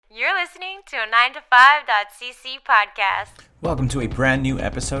You're listening to a 9to5.cc podcast. Welcome to a brand new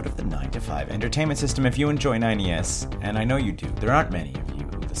episode of the 9 to 5 Entertainment System. If you enjoy 90s, and I know you do, there aren't many of you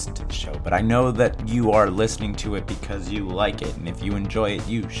who listen to the show, but I know that you are listening to it because you like it, and if you enjoy it,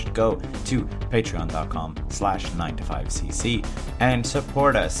 you should go to patreon.com/9to5cc and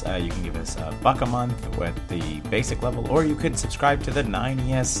support us. You can give us $1 a month at the basic level, or you could subscribe to the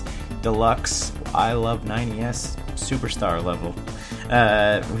 90s Deluxe I Love 90s Superstar level.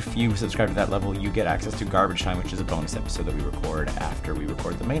 If you subscribe to that level, you get access to Garbage Time, which is a bonus episode that we record after we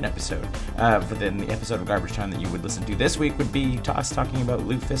record the main episode. But then the episode of Garbage Time that you would listen to this week would be us talking about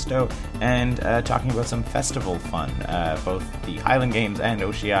Lufisto and talking about some festival fun, both the Highland Games and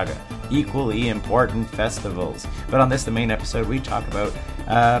Osheaga. Equally important festivals. But on this, the main episode, we talk about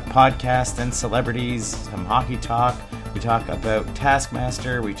podcasts and celebrities, some hockey talk. We talk about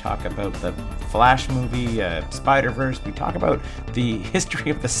Taskmaster. We talk about the Flash movie, Spider-Verse. We talk about the history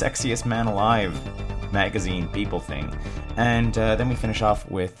of the Sexiest Man Alive magazine people thing. And then we finish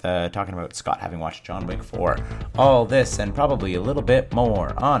off with talking about Scott having watched John Wick 4. All this and probably a little bit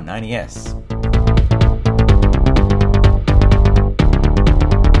more on 90S.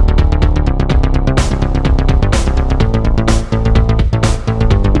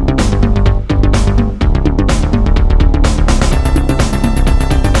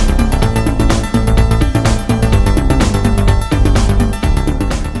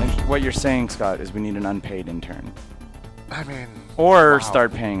 What you're saying, Scott, is we need an unpaid intern. I mean... Or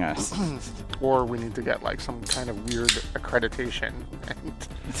start paying us. Or we need to get, like, some kind of weird accreditation and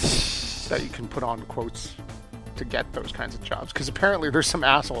that you can put on quotes to get those kinds of jobs. Because apparently there's some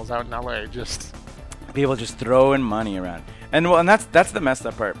assholes out in LA just... People just throwing money around. And that's the messed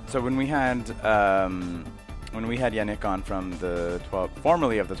up part. So when we had Yannick on from the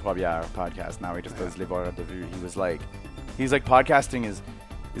formerly of the 12 Year podcast, now he just does Les Bords de Vue, he's like, podcasting is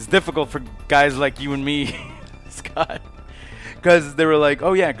difficult for guys like you and me, Scott. Because they were like,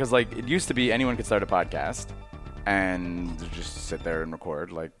 oh yeah, because like it used to be anyone could start a podcast and just sit there and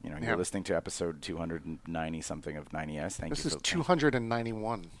record. Like, you know, you're listening to episode 290 something of 90S. This is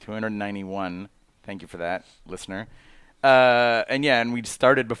 291. 291. Thank you for that, listener. And we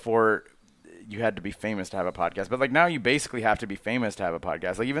started before you had to be famous to have a podcast. But like now you basically have to be famous to have a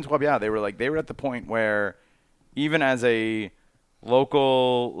podcast. Like even 12 they were at the point where even as a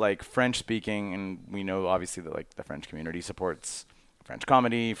local, like, French speaking, and we know obviously that like the French community supports French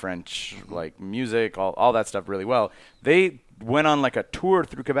comedy, French like music, all that stuff really well. They went on like a tour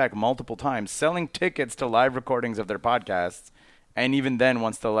through Quebec multiple times selling tickets to live recordings of their podcasts. And even then,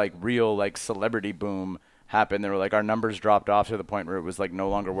 once the like real like celebrity boom happened, they were like, our numbers dropped off to the point where it was like no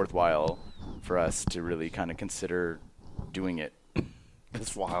longer worthwhile for us to really kind of consider doing it.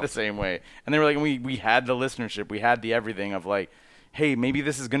 It's wild. The same way. And they were like, we had the listenership, we had the everything of like, hey, maybe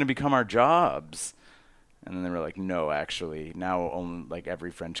this is going to become our jobs. And then they were like, no, actually, now only like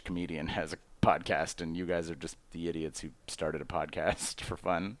every French comedian has a podcast, and you guys are just the idiots who started a podcast for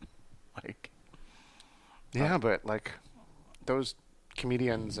fun. Like, yeah, but like those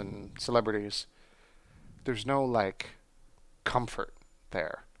comedians and celebrities, there's no like comfort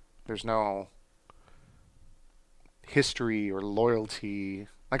there. There's no history or loyalty.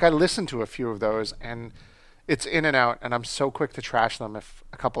 Like I listened to a few of those, and it's in and out, and I'm so quick to trash them if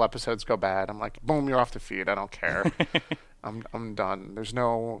a couple episodes go bad. I'm like, boom, you're off the feed. I don't care. I'm done. There's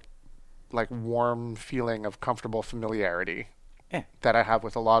no like warm feeling of comfortable familiarity that I have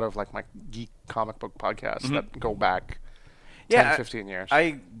with a lot of like my geek comic book podcasts that go back 10, 15 years.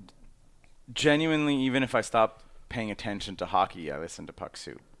 I genuinely, even if I stop paying attention to hockey, I listen to Puck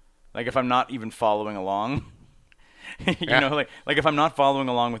Soup. Like if I'm not even following along, you know, like if I'm not following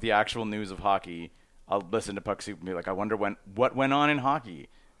along with the actual news of hockey, I'll listen to Puck Soup and be like, I wonder what went on in hockey.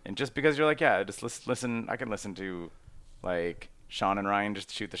 And just because you're like, yeah, just listen, I can listen to like Sean and Ryan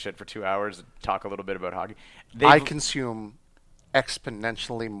just shoot the shit for 2 hours and talk a little bit about hockey. I consume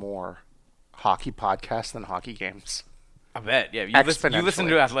exponentially more hockey podcasts than hockey games. I bet, yeah. You listen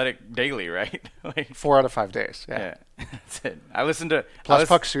to Athletic daily, right? Like 4 out of 5 days, yeah. That's it. I listen to...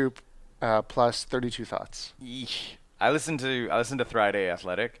 Puck Soup, plus 32 Thoughts. Yeesh. I listen to Friday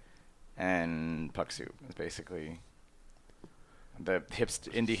Athletic and Puck Soup. It's basically the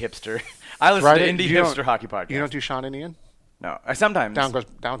indie hipster. I listen to indie hipster hockey podcast. You don't do Sean and Ian? No, I sometimes. Down Goes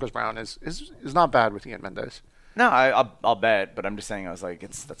Brown is not bad with Ian Mendes. No, I'll bet, but I'm just saying I was like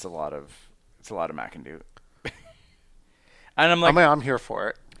that's a lot of McIndoe. And I'm like, I'm here for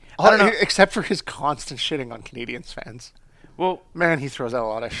it. I don't know. Except for his constant shitting on Canadiens fans. Well, man, he throws out a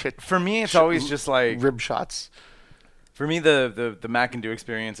lot of shit. For me, it's always just like rib shots. For me, the McIndoe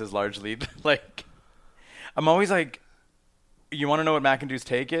experience is largely like I'm always like, you want to know what McIndoe's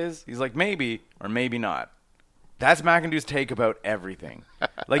take is? He's like, maybe or maybe not. That's McIndoe's take about everything.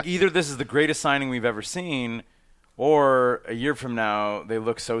 Like, either this is the greatest signing we've ever seen, or a year from now, they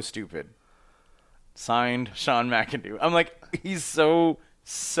look so stupid. Signed, Sean McIndoe. I'm like, he's so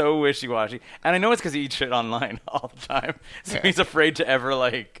wishy-washy. And I know it's because he eats shit online all the time. So he's afraid to ever,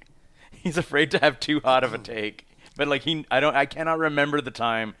 like, he's afraid to have too hot of a take. But, like, I cannot remember the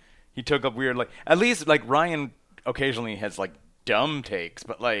time he took up weird, like, at least, like, Ryan occasionally has, like, dumb takes,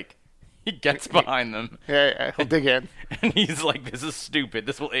 but, like, he gets behind them. Yeah, he'll dig in. And he's like, this is stupid.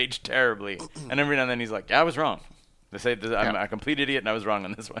 This will age terribly. And every now and then he's like, yeah, I was wrong. They say I'm a complete idiot and I was wrong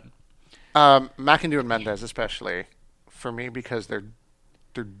on this one. McIndoe and Mendez especially, for me, because they're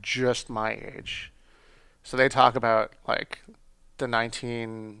just my age. So they talk about, like, the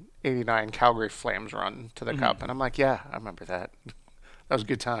 1989 Calgary Flames run to the Cup. And I'm like, yeah, I remember that. That was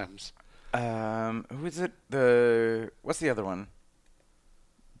good times. Who is it? What's the other one?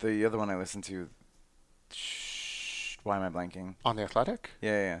 The other one I listened to. Why am I blanking? On The Athletic?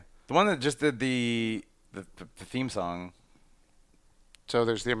 Yeah. The one that just did the theme song. So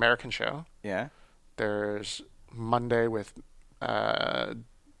there's The American Show. Yeah. There's Monday with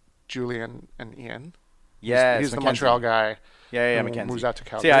Julian and Ian. Yeah, he's the Montreal guy. Yeah, who Mackenzie. moves out to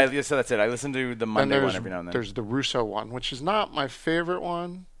Calgary. So that's it. I listen to the Monday one every now and then. There's the Russo one, which is not my favorite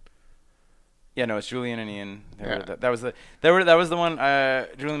one. Yeah, no, it's Julian and Ian. Yeah. That was the one.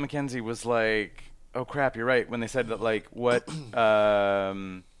 Julian Mackenzie was like, "Oh crap, you're right." When they said that, like, what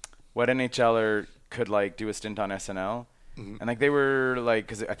NHLer could, like, do a stint on SNL, and, like, they were like,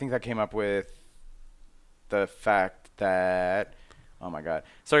 because I think that came up with the fact that, oh my god,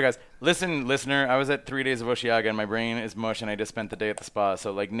 sorry guys, listener, I was at 3 days of Oshiaga and my brain is mush, and I just spent the day at the spa,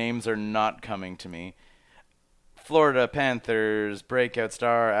 so, like, names are not coming to me. Florida Panthers breakout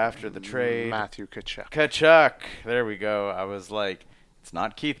star after the trade. Matthew Tkachuk. Tkachuk. There we go. I was like, it's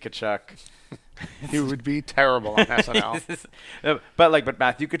not Keith Tkachuk. He would be terrible on SNL. but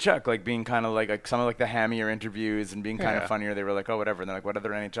Matthew Tkachuk, like, being kind of like some of, like, the hammier interviews and being kind of funnier. They were like, oh, whatever. And they're like, what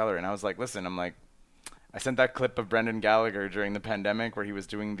other NHLer? And I was like, listen, I sent that clip of Brendan Gallagher during the pandemic where he was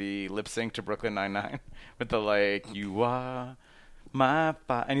doing the lip sync to Brooklyn Nine-Nine with the, like, you are my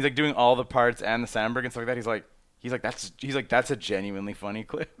fire. And he's, like, doing all the parts and the Sandberg and stuff like that. He's like, that's a genuinely funny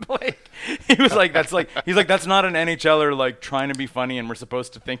clip. Like, he's like, that's not an NHLer, like, trying to be funny and we're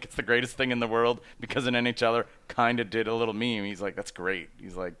supposed to think it's the greatest thing in the world because an NHLer kind of did a little meme. He's like, that's great.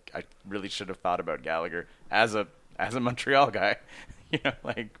 He's like, I really should have thought about Gallagher as a Montreal guy. You know,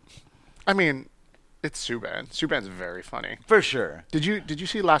 like, I mean, it's Subban. Subban's very funny. For sure. Did you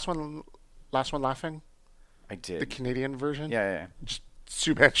see Last One Laughing? I did. The Canadian version? Yeah. Just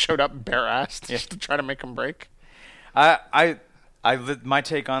Subban showed up bare-assed just to try to make him break. My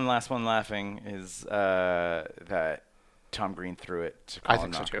take on Last One Laughing is that Tom Green threw it to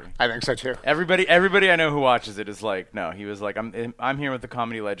Colin Knocker. I think so too. Everybody I know who watches it is like, no. He was like, I'm here with the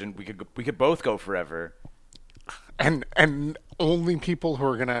comedy legend. We could both go forever. And only people who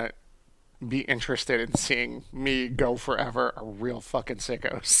are gonna be interested in seeing me go forever are real fucking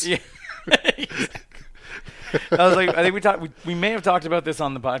sickos. Yeah. I was like, I think we may have talked about this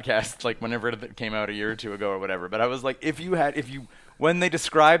on the podcast, like, whenever it came out a year or two ago or whatever. But I was like, when they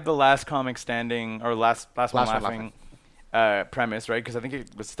described the Last Comic Standing or Last One Laughing premise, right? Because I think it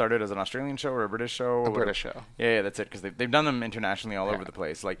was started as an Australian show or a British show. A British show. Yeah, that's it. Because they've done them internationally all over the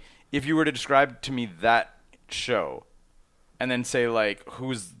place. Like, if you were to describe to me that show, and then say, like,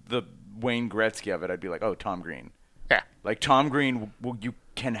 who's the Wayne Gretzky of it, I'd be like, oh, Tom Green. Yeah. Like, Tom Green, you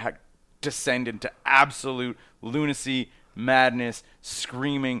can descend into absolute lunacy, madness,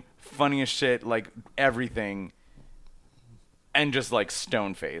 screaming, funny as shit, like, everything, and just, like,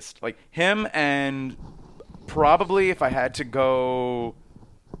 stone-faced. Like, him, and probably if I had to go,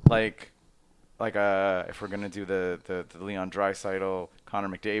 like if we're gonna do the Leon Draisaitl, Connor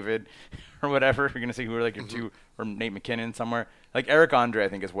McDavid, or whatever, if you're gonna say who are, like, your two, or Nate McKinnon somewhere, like, Eric Andre I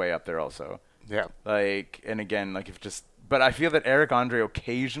think is way up there also. Yeah. Like, and again, like, but I feel that Eric Andre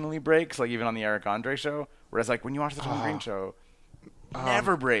occasionally breaks, like, even on the Eric Andre show. Whereas, like, when you watch the Tom Green show,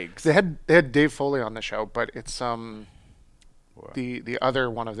 never breaks. They had Dave Foley on the show, but it's the other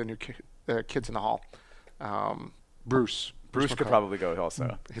one of the new kids in the hall, Bruce. Bruce could probably go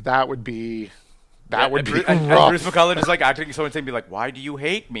also. That would be rough. rough. And Bruce McCullough just, like, acting so insane, be like, "Why do you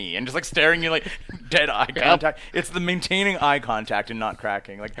hate me?" And just, like, staring you, like, dead eye contact. It's the maintaining eye contact and not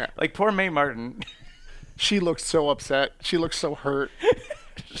cracking. Like poor Mae Martin. She looked so upset. She looked so hurt.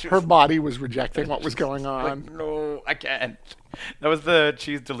 Her body was rejecting what was going on. Like, no, I can't. That was the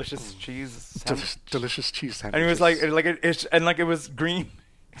delicious cheese. Delicious cheese sandwich. And he was like, it was green.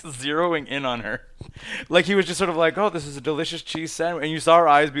 zeroing in on her. Like he was just sort of like, oh, this is a delicious cheese sandwich. And you saw her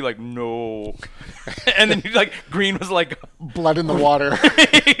eyes be like, no. And then like Green was like, blood in the water.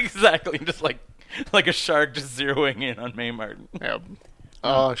 exactly. Just like a shark just zeroing in on Mae Martin.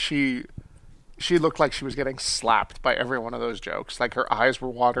 Yeah. She looked like she was getting slapped by every one of those jokes. Like her eyes were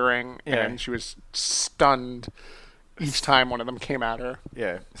watering and she was stunned each time one of them came at her.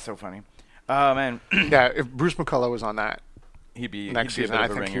 Yeah, so funny. Oh man. Yeah, if Bruce McCullough was on that he'd be next season, I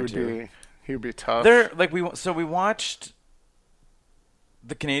think he would be tough. We watched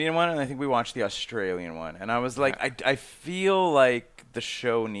the Canadian one and I think we watched the Australian one, and I was like, I feel like the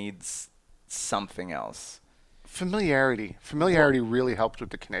show needs something else. Familiarity really helped with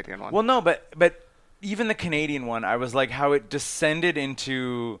the Canadian one. Well, no, but even the Canadian one, I was like, how it descended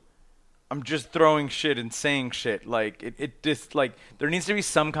into, I'm just throwing shit and saying shit. Like it just like there needs to be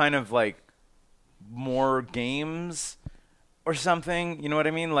some kind of like more games or something. You know what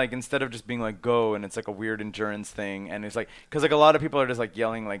I mean? Like instead of just being like go and it's like a weird endurance thing, and it's like because like a lot of people are just like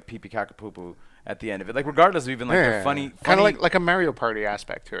yelling like pee pee caca poo poo at the end of it. Like regardless of even like the funny kind of like a Mario Party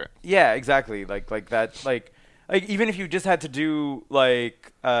aspect to it. Yeah, exactly. Like that like even if you just had to do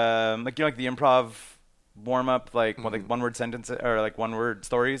like you know like the improv warm up like like one word sentences or like one word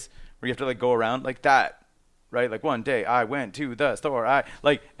stories where you have to like go around like that, right? Like one day I went to the store, and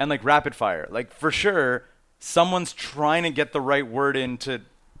like rapid fire. Like for sure someone's trying to get the right word in to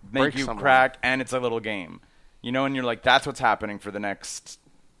make you crack, and it's a little game, you know, and you're like that's what's happening for the next.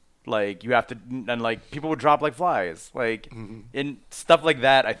 Like you have to, and like people would drop like flies, like in stuff like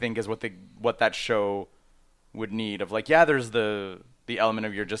that. I think is what that show would need of like, yeah, there's the element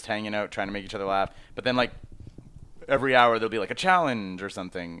of you're just hanging out trying to make each other laugh, but then like every hour there'll be like a challenge or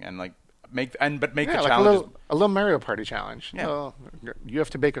something, and like make the like challenge a little Mario Party challenge. Yeah. You have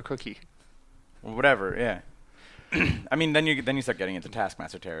to bake a cookie. Whatever, yeah. I mean, then you start getting into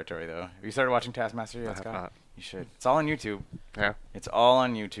Taskmaster territory, though. Have you started watching Taskmaster yet, Scott? You should. It's all on YouTube. Yeah. It's all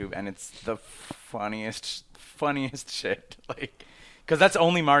on YouTube, and it's the funniest shit. Like, because that's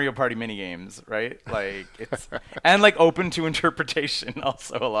only Mario Party minigames, right? Like, it's and like open to interpretation.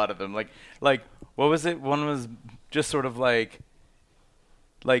 Also, a lot of them. Like what was it? One was just sort of like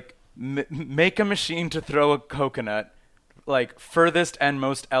make a machine to throw a coconut. Like furthest and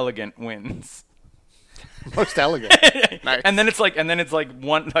most elegant wins. Most elegant. Nice. And then it's like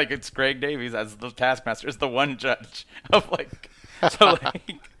one, like it's Greg Davies as the Taskmaster is the one judge of like, so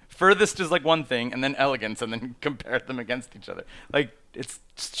like furthest is like one thing and then elegance and then compare them against each other. Like it's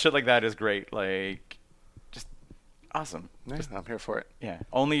shit like that is great. Like just awesome. Yeah, I'm here for it. Yeah.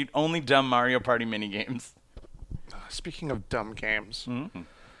 Only dumb Mario Party mini games. Speaking of dumb games,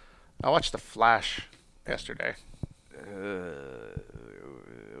 I watched The Flash yesterday.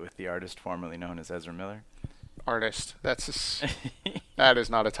 With the artist formerly known as Ezra Miller. Artist. That is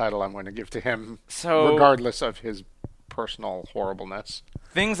not a title I'm going to give to him, so, regardless of his personal horribleness.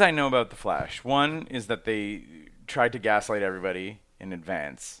 Things I know about The Flash. One is that they tried to gaslight everybody in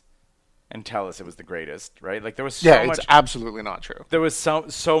advance and tell us it was the greatest, right? Like there was so much. It's absolutely not true. There was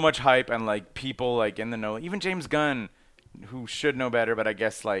so much hype and like people like in the know. Even James Gunn, who should know better, but I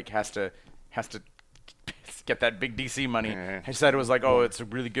guess like has to get that big DC money. I said it was like, oh, it's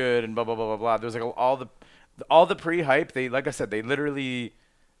really good and blah blah blah blah blah. There was like all the pre-hype. They, like I said, they literally.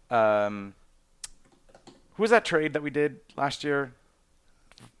 Who was that trade that we did last year?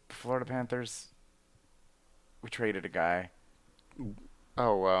 Florida Panthers. We traded a guy.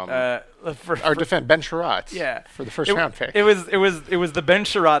 Oh, our defense Ben Sherratt. Yeah, for the first round pick. It was the Ben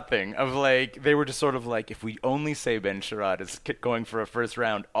Sherratt thing of like they were just sort of like, if we only say Ben Sherratt is going for a first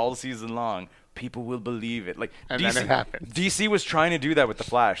round all season long, people will believe it. Like and then it happened. DC was trying to do that with The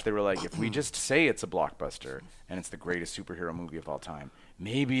Flash. They were like, if we just say it's a blockbuster and it's the greatest superhero movie of all time,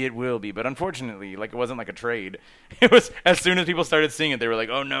 maybe it will be. But unfortunately, like it wasn't like a trade. It was as soon as people started seeing it, they were like,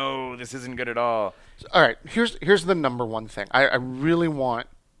 oh no, this isn't good at all. All right, here's the number one thing. I really want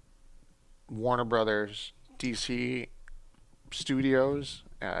Warner Brothers, DC Studios,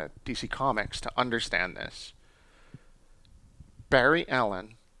 DC Comics to understand this. Barry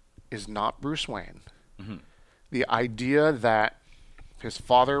Allen is not Bruce Wayne. Mm-hmm. The idea that his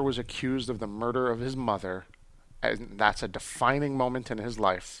father was accused of the murder of his mother, and that's a defining moment in his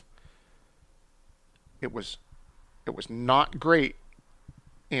life. It was not great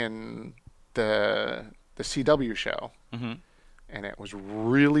in the CW show, and it was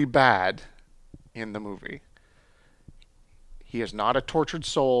really bad in the movie. He is not a tortured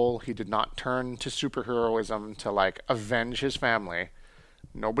soul. He did not turn to superheroism to like avenge his family.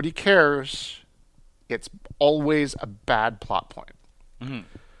 Nobody cares. It's always a bad plot point.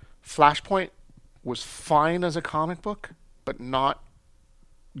 Flashpoint was fine as a comic book, but not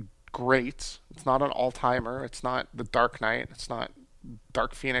great. It's not an all-timer. It's not The Dark Knight. It's not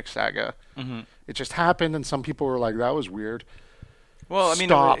Dark Phoenix Saga. Mm-hmm. It just happened, and some people were like, "That was weird." Well, I mean,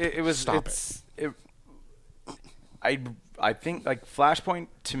 Stop. it was. Stop I think like Flashpoint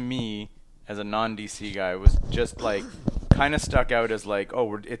to me as a non-DC guy was just like kind of stuck out as like,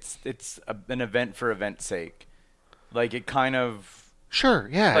 oh, an event for event's sake. Like it kind of. Sure,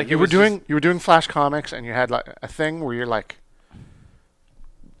 yeah. Like you were doing Flash comics, and you had like a thing where you're like,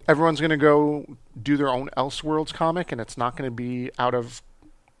 everyone's gonna go do their own Elseworlds comic, and it's not gonna be out of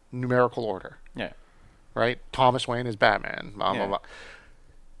numerical order. Yeah. Right? Thomas Wayne is Batman. Blah blah Yeah. blah.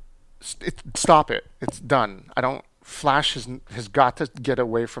 Stop it. It's done. Flash has got to get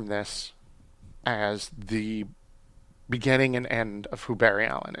away from this as the beginning and end of who Barry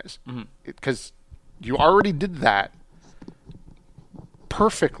Allen is, because you already did that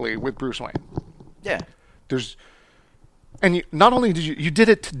perfectly with Bruce Wayne. Yeah. Not only did you did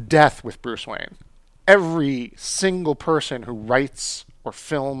it to death with Bruce Wayne. Every single person who writes or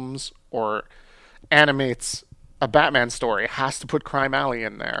films or animates a Batman story has to put Crime Alley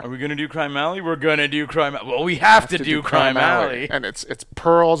in there. Are we gonna do Crime Alley? We're gonna do Crime. Well, we have to do Crime Alley. And it's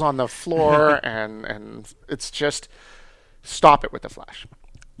pearls on the floor, and it's just stop it with the Flash.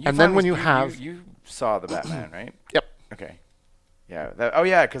 And then when you saw the Batman, right? Yep. Okay. Yeah.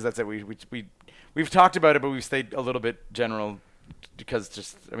 Because that's it. We've talked about it, but we've stayed a little bit general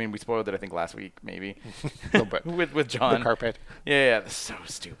because we spoiled it I think last week maybe A little bit with John. The carpet. Yeah. That's so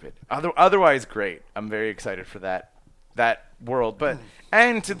stupid. Otherwise, great. I'm very excited for that world. But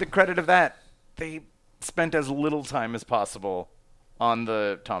and to the credit of that, they spent as little time as possible on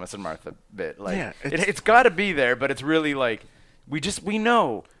the Thomas and Martha bit. Like, yeah, it's got to be there, but it's really like we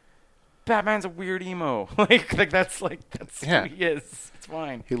know Batman's a weird emo. like that's who he is. It's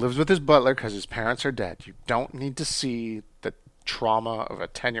fine. He lives with his butler because his parents are dead. You don't need to see the trauma of a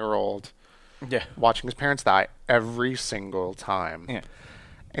 10-year-old watching his parents die every single time. Yeah.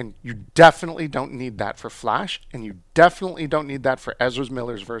 And you definitely don't need that for Flash, and you definitely don't need that for Ezra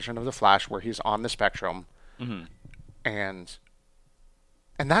Miller's version of the Flash where he's on the spectrum. Mm-hmm. And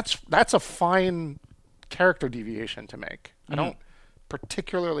that's a fine character deviation to make. I don't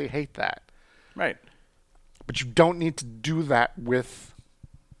particularly hate that. Right. But you don't need to do that with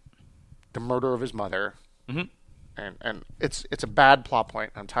the murder of his mother. Mm-hmm. And it's a bad plot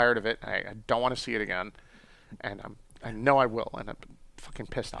point. I'm tired of it. I don't want to see it again. And I know I will, and I'm fucking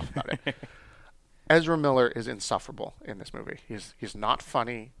pissed off about it. Ezra Miller is insufferable in this movie. He's not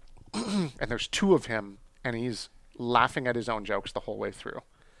funny, and there's two of him, and he's laughing at his own jokes the whole way through.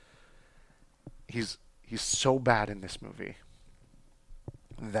 He's so bad in this movie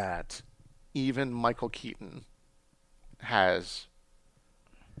that even Michael Keaton has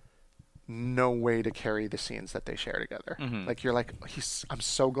no way to carry the scenes that they share together. Mm-hmm. Like you're like, I'm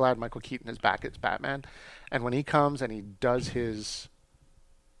so glad Michael Keaton is back as Batman, and when he comes and he does his,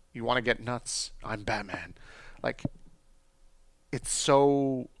 you want to get nuts, I'm Batman. Like, it's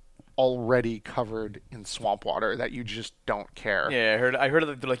so already covered in swamp water that you just don't care. Yeah, I heard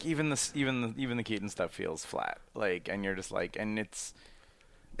that like even the Keaton stuff feels flat. Like, and you're just like, and it's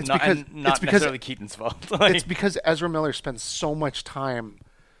not necessarily Keaton's fault. Like, it's because Ezra Miller spends so much time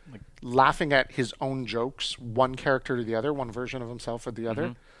laughing at his own jokes, one character to the other, one version of himself or the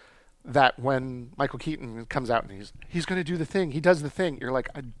other, that when Michael Keaton comes out and he's going to do the thing, he does the thing, you're like,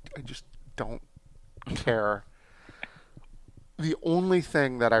 I just don't care. The only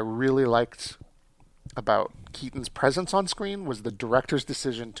thing that I really liked about Keaton's presence on screen was the director's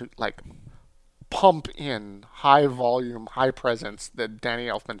decision to pump in high volume, high presence, the Danny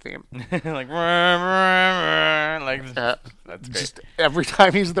Elfman theme. That's great. Just every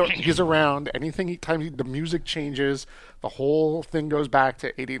time he's around, anytime the music changes, the whole thing goes back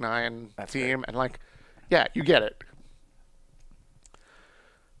to '89 theme, great. and yeah, you get it.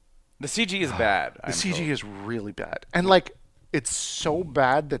 The CG is bad. The CG is really bad, and it's so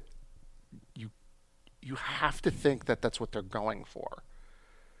bad that you have to think that that's what they're going for.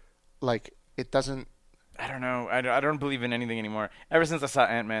 It doesn't. I don't know. I don't believe in anything anymore. Ever since I saw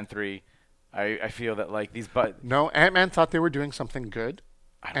Ant-Man 3, I feel that these No, Ant-Man thought they were doing something good,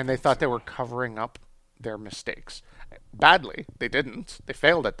 and they thought they were covering up their mistakes. Badly, they didn't. They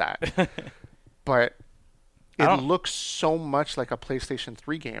failed at that. But it looks so much like a PlayStation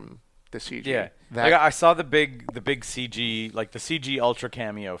 3 game. The CG. Yeah. I saw the big CG, the CG Ultra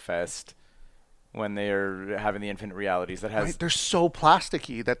Cameo Fest when they are having the Infinite Realities that has. Right, they're so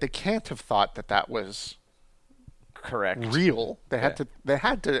plasticky that they can't have thought that was correct real. They had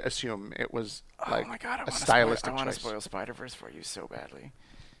to assume it was oh my God, a stylistic choice. I want to spoil Spider-Verse for you so badly.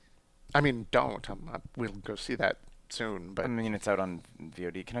 I mean, don't. We'll go see that soon, but I mean, it's out on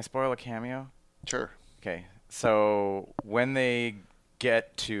VOD. Can I spoil a cameo? sure. Okay, so when they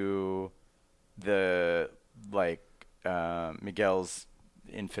get to the Miguel's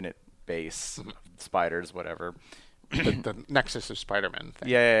infinite base, spiders, whatever. The Nexus of Spider-Man thing.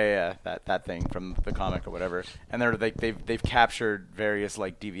 Yeah. That thing from the comic or whatever. And they've captured various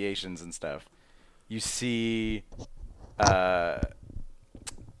like deviations and stuff. You see, the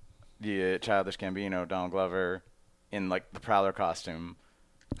Childish Gambino, Donald Glover, in like the Prowler costume,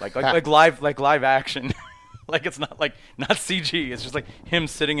 like live action. Like it's not CG. It's just like him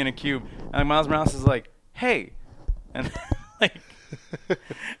sitting in a cube. And like Miles Morales is like, hey, and like,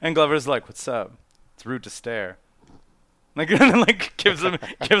 and Glover's like, what's up? It's rude to stare. Like, and then like gives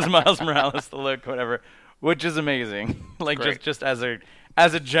Miles Morales the look, whatever, which is amazing. Like Great. just as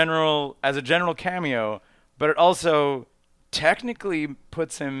a general cameo, but it also technically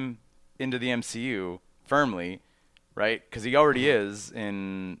puts him into the MCU firmly, right? Because he already is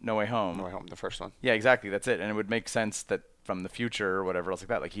in No Way Home. No Way Home, the first one. Yeah, exactly. That's it. And it would make sense that from the future or whatever else like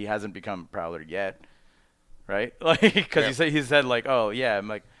that, like he hasn't become Prowler yet, right? Like, because he said like, oh yeah, I'm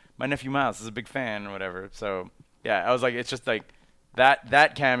like my nephew Miles is a big fan or whatever. So yeah, I was like, it's just like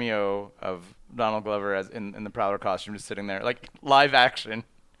that cameo of Donald Glover as in the Prowler costume, just sitting there like live action,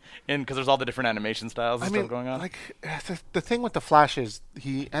 because there's all the different animation styles and stuff going on. Like the thing with the Flash is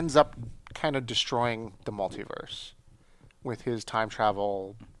he ends up kind of destroying the multiverse with his time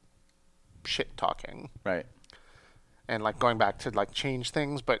travel shit talking. Right. And like going back to like change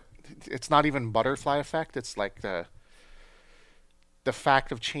things, but it's not even butterfly effect. It's like the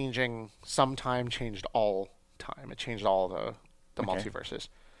fact of changing some time changed all time. It changed all the multiverses.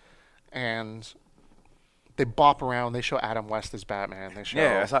 And they bop around. They show Adam West as Batman. They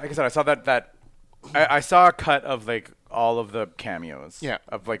show I saw that. I saw a cut of like all of the cameos. Yeah.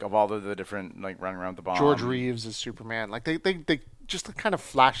 Of all of the different like running around the bomb. George Reeves as Superman. Like they just kind of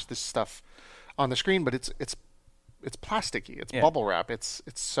flash this stuff on the screen, but it's plasticky. It's bubble wrap. It's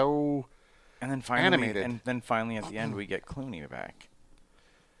so and then finally animated. And then finally at the end we get Clooney back.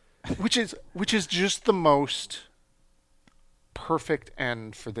 which is just the most perfect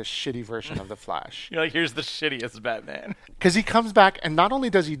end for this shitty version of the Flash. You're like, here's the shittiest Batman. Because he comes back, and not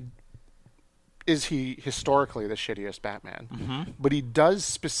only is he historically the shittiest Batman, but he does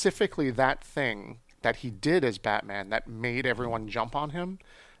specifically that thing that he did as Batman that made everyone jump on him.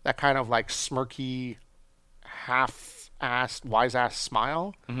 That kind of like smirky, half-assed, wise-ass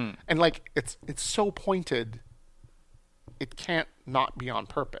smile. And like it's so pointed, it can't not be on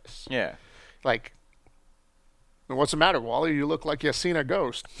purpose. Yeah. Like, what's the matter, Wally? You look like you've seen a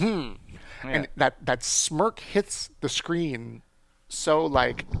ghost. Yeah. And that smirk hits the screen so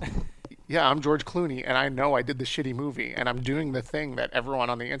like, yeah, I'm George Clooney, and I know I did the shitty movie, and I'm doing the thing that everyone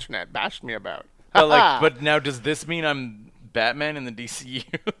on the internet bashed me about. But now does this mean I'm Batman in the DCU?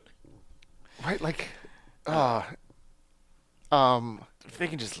 Right, like, If they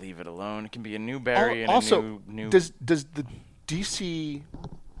can just leave it alone, it can be a new Barry and also, a new. Does the DC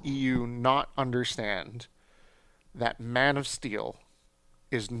EU not understand that Man of Steel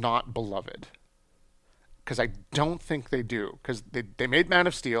is not beloved? Because I don't think they do. Because they made Man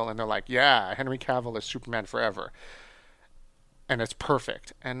of Steel, and they're like, yeah, Henry Cavill is Superman forever. And it's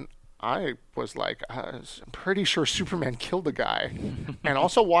perfect. And I was like, I'm pretty sure Superman killed a guy. And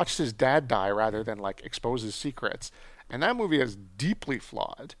also watched his dad die rather than, like, expose his secrets. And that movie is deeply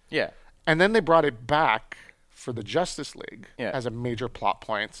flawed. Yeah. And then they brought it back for the Justice League Yeah. as a major plot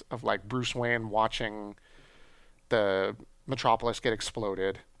point of, like, Bruce Wayne watching the Metropolis get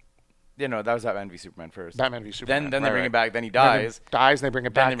exploded. Yeah, no, that was Batman v Superman first. Batman v Superman. Then they bring it back. Then he Batman dies. dies, and they bring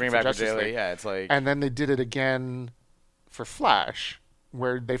it back. Then they bring it for back for Justice Daily. League. Yeah, it's like. And then they did it again for Flash,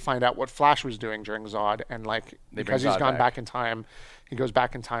 where they find out what Flash was doing during Zod, and like They because bring he's Zod gone back. back in time, he goes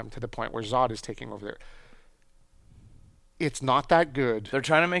back in time to the point where Zod is taking over there. It's not that good. They're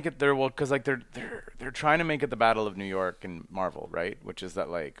trying to make it because like they're trying to make it the Battle of New York in Marvel, right? Which is that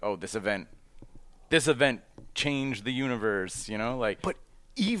like, oh, this event changed the universe, you know, like. But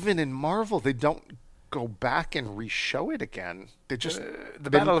even in Marvel, they don't go back and re-show it again. They just The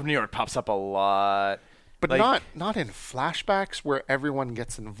Battle of New York pops up a lot. but like, not in flashbacks where everyone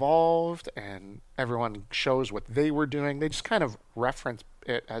gets involved and everyone shows what they were doing. They just kind of reference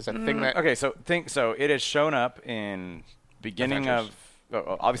it as a thing that Okay, so it has shown up in beginning Avengers.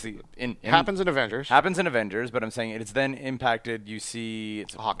 obviously in happens in Avengers. happens in Avengers, but I'm saying it's then impacted. You see,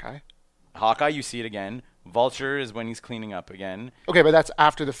 it's Hawkeye. You see it again. Vulture is when he's cleaning up again. Okay, but that's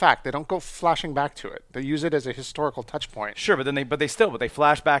after the fact. They don't go flashing back to it. They use it as a historical touch point Sure, but they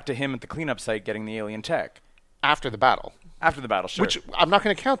flash back to him at the cleanup site getting the alien tech. after the battle. After the battle, sure. Which I'm not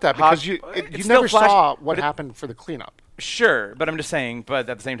going to count that because you never saw what happened for the cleanup. Sure, but I'm just saying. But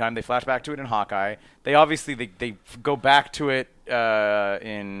at the same time, they flash back to it in Hawkeye. They obviously they go back to it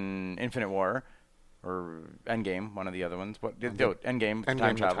in Infinite War or Endgame, one of the other ones. Endgame,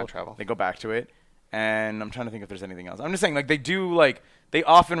 time travel. They go back to it, and I'm trying to think if there's anything else. I'm just saying, like they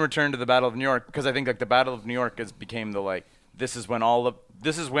often return to the Battle of New York because I think like the Battle of New York became the this is when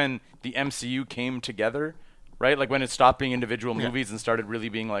the MCU came together. Right, like when it stopped being individual movies and started really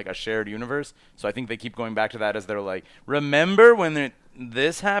being like a shared universe. So I think they keep going back to that as they're like, remember when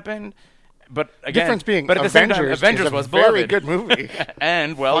this happened? But again, difference being, but at the same time, Avengers was very good movie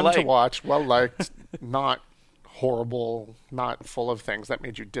and fun to watch, well liked, not horrible, not full of things that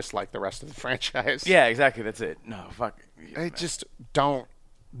made you dislike the rest of the franchise. Yeah, exactly. That's it. No, fuck. I just don't.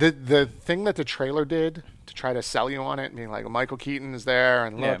 The thing that the trailer did to try to sell you on it, being like Michael Keaton is there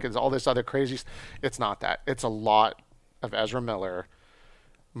and look, it's all this other crazy. It's not that. It's a lot of Ezra Miller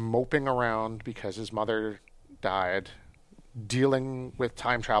moping around because his mother died, dealing with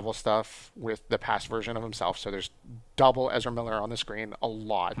time travel stuff with the past version of himself. So there's double Ezra Miller on the screen a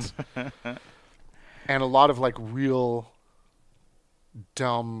lot, and a lot of like real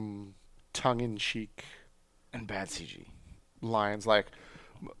dumb, tongue-in-cheek and bad CG lines like.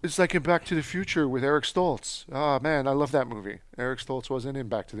 It's like in Back to the Future with Eric Stoltz. Oh, man, I love that movie. Eric Stoltz wasn't in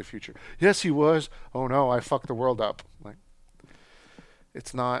Back to the Future. Yes, he was. Oh, no, I fucked the world up. Like,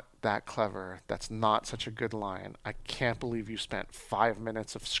 it's not that clever. That's not such a good line. I can't believe you spent 5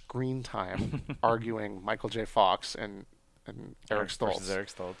 minutes of screen time arguing Michael J. Fox and Eric Stoltz. Versus Eric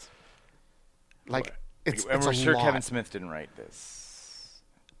Stoltz. Like, it's we're a sure lot. Kevin Smith didn't write this.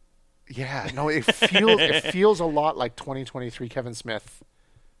 Yeah, no, it feels a lot like 2023 Kevin Smith.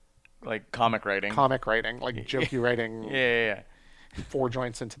 Like comic writing, like jokey writing. Yeah. 4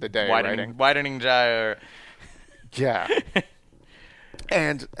 joints into the day widening gyre. Yeah.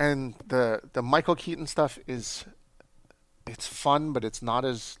 and the Michael Keaton stuff it's fun, but it's not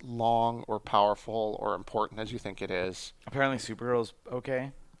as long or powerful or important as you think it is. Apparently, Supergirl's okay.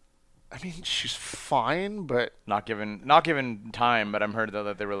 I mean, she's fine, but not given time. But I'm heard though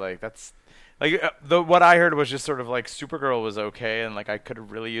that they were like that's. Like what I heard was just sort of like Supergirl was okay, and like I could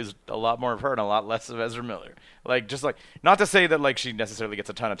have really used a lot more of her and a lot less of Ezra Miller. Like just like not to say that like she necessarily gets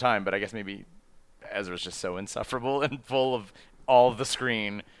a ton of time, but I guess maybe Ezra's just so insufferable and full of all of the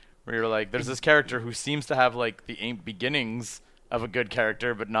screen where you're like, there's this character who seems to have like the beginnings of a good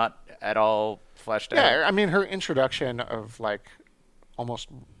character, but not at all fleshed out. Yeah, I mean her introduction of like almost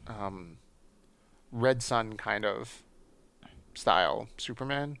Red Sun kind of style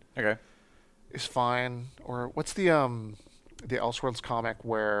Superman. Okay. Is fine. Or what's the Elseworlds comic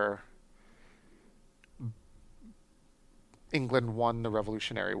where England won the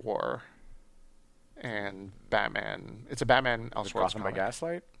Revolutionary War and Batman? It's a Batman Elseworlds comic. By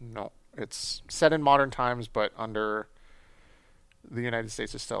Gaslight? No, it's set in modern times, but under the United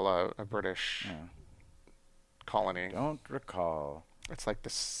States is still a British colony. Don't recall. It's like the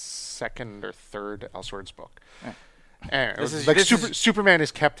second or third Elseworlds book. Superman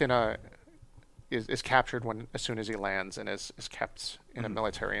is kept in is captured as soon as he lands and is kept in a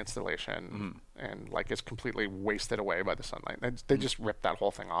military installation and like is completely wasted away by the sunlight. They just ripped that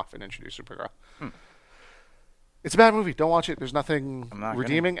whole thing off and introduced Supergirl. It's a bad movie. Don't watch it. There's nothing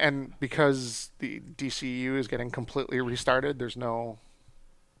redeeming, and because the DCU is getting completely restarted, there's no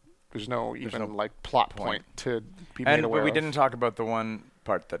like plot point to be made aware of. But we didn't talk about the one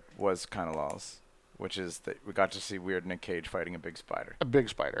part that was kind of lost, which is that we got to see weird Nick Cage fighting a big spider. A big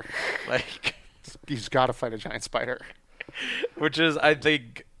spider. Like he's got to fight a giant spider. Which is, I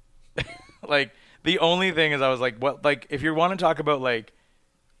think, like the only thing is I was like, well, like if you want to talk about like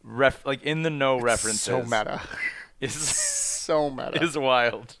in the know references, so meta. Is so meta. Is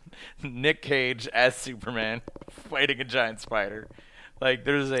wild. Nick Cage as Superman fighting a giant spider. Like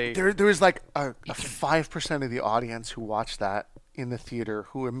there was like a 5% of the audience who watched that in the theater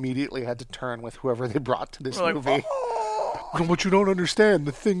who immediately had to turn with whoever they brought to this movie. Like, oh! What you don't understand,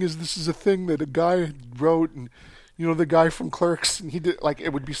 the thing is, this is a thing that a guy wrote, and the guy from Clerks, and he did like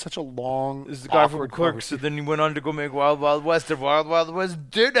it would be such a long. This is the guy from Clerks, and then he went on to go make Wild Wild West, and Wild Wild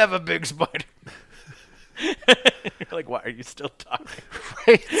West did have a big spider. Like, why are you still talking?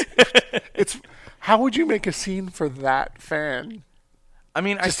 Right? It's how would you make a scene for that fan? I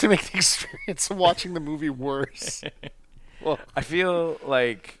mean, to make the experience of watching the movie worse. Well, I feel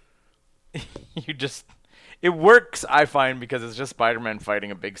like it works, I find, because it's just Spider-Man fighting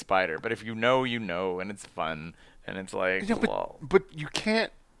a big spider. But if you know, and it's fun, and it's like, but you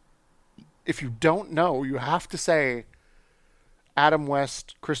can't. If you don't know, you have to say Adam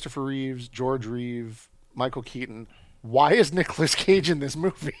West, Christopher Reeves, George Reeve, Michael Keaton why is Nicolas Cage in this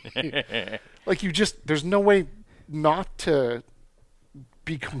movie? Like, there's no way not to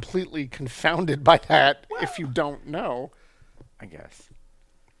be completely confounded by that if you don't know. I guess.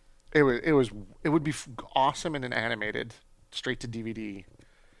 It would be awesome in an animated, straight to DVD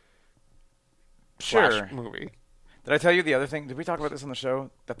slash movie. Did I tell you the other thing? Did we talk about this on the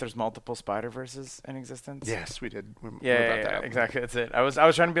show? That there's multiple Spider-Verses in existence? Yes, we did. Yeah, exactly. That's it. I was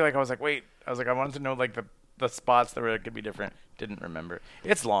trying to be like, I wanted to know like the spots that could be different. Didn't remember.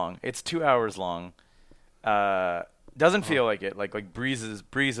 It's long. It's 2 hours long. Doesn't feel like it. Like breezes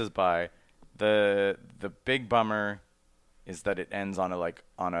by. The big bummer is that it ends on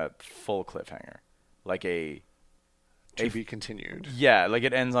a full cliffhanger, like a to be continued. Yeah, like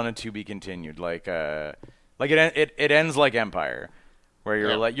it ends on a to be continued. Like it ends like Empire, where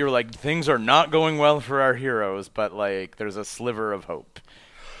you're like things are not going well for our heroes, but like there's a sliver of hope.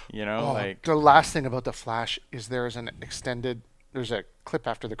 You know, like the last thing about the Flash is there's a clip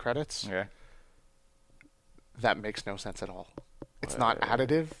after the credits. Okay. That makes no sense at all. It's not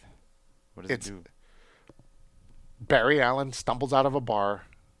additive. What does it do? Barry Allen stumbles out of a bar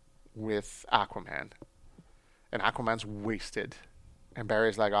with Aquaman, and Aquaman's wasted. And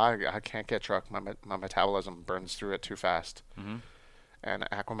Barry's like, I can't get truck. My metabolism burns through it too fast. Mm-hmm. And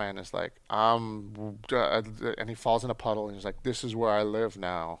Aquaman is like, and he falls in a puddle, and he's like, this is where I live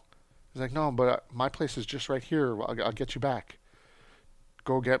now. He's like, no, but my place is just right here. I'll get you back.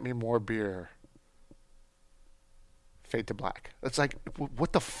 Go get me more beer. Fade to black. It's like,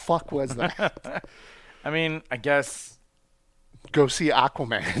 what the fuck was that? I mean, I guess go see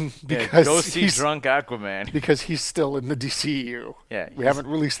Aquaman because go see drunk Aquaman because he's still in the DCU. Yeah, we haven't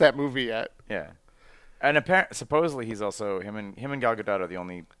released that movie yet. Yeah, and supposedly he's also him and Gal Gadot are the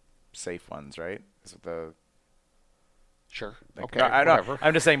only safe ones, right? Is it the sure? Like, okay, no, I whatever. don't.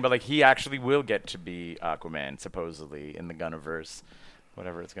 I'm just saying, but like he actually will get to be Aquaman supposedly in the Gunniverse,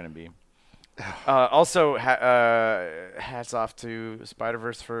 whatever it's going to be. Also, hats off to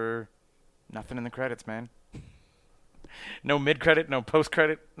Spider-Verse for nothing in the credits, man. No mid-credit, no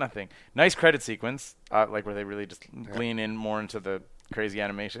post-credit, nothing. Nice credit sequence, like where they really just lean in more into the crazy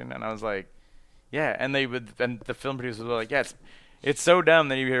animation. And I was like, yeah. And the film producers were like, yes, it's so dumb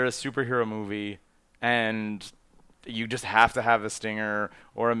that you hear a superhero movie and you just have to have a stinger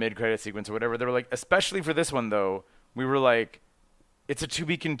or a mid-credit sequence or whatever. They were like, especially for this one though, we were like, it's a to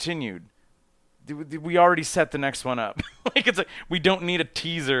be continued. We already set the next one up. Like it's like we don't need a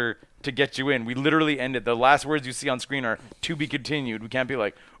teaser to get you in. We literally ended. The last words you see on screen are to be continued. We can't be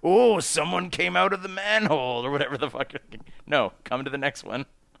like, oh, someone came out of the manhole or whatever the fuck. No, come to the next one.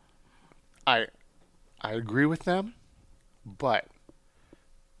 I agree with them, but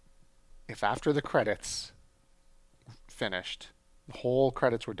if after the credits finished, the whole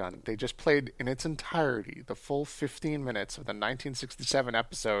credits were done, they just played in its entirety the full 15 minutes of the 1967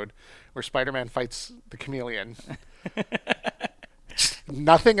 episode where Spider-Man fights the chameleon.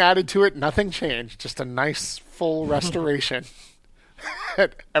 Nothing added to it, nothing changed, just a nice full restoration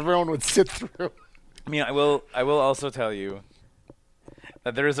that everyone would sit through. I mean, I will also tell you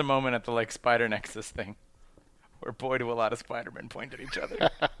that there is a moment at the like Spider Nexus thing where boy do a lot of Spider-Men point at each other.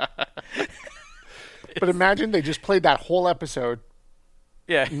 But imagine they just played that whole episode.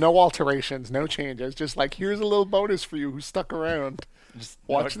 Yeah. No alterations, no changes. Just like, here's a little bonus for you who stuck around. Just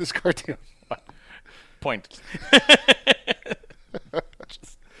watch this cartoon. Point.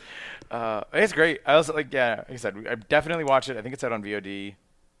 It's great. I also like I said, I definitely watch it. I think it's out on VOD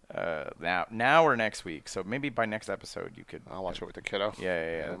now or next week. So maybe by next episode you could. I'll watch it with the kiddo.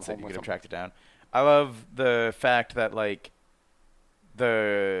 Yeah. That's it. You could have tracked it down. I love the fact that like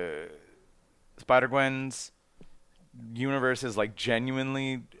the Spider-Gwen's universe is like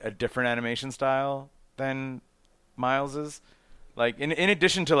genuinely a different animation style than Miles's. Like in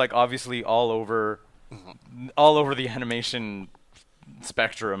addition to like obviously all over the animation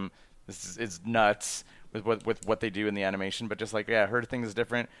spectrum, this is nuts with what they do in the animation. But just like her thing is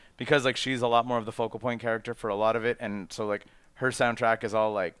different because like she's a lot more of the focal point character for a lot of it, and so like her soundtrack is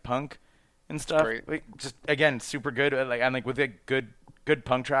all like punk and stuff. Like, just again super good. Like and like with like good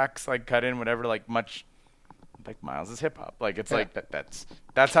punk tracks like cut in whatever like much. Like Miles is hip hop. Like it's like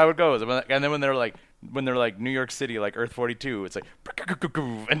that's how it goes. And then when they're like New York City, like Earth 42, it's like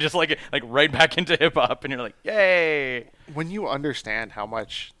and just like right back into hip hop, and you're like, yay! When you understand how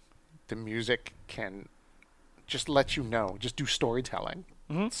much the music can just let you know, just do storytelling.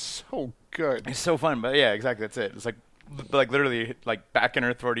 Mm-hmm. It's so good. It's so fun. But yeah, exactly. That's it. It's like literally like back in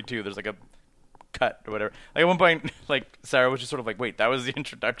Earth 42. There's like a cut or whatever. Like at one point, like Sarah was just sort of like, "Wait, that was the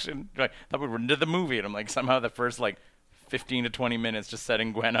introduction." Like, I thought we were into the movie, and I'm like, somehow the first like 15 to 20 minutes just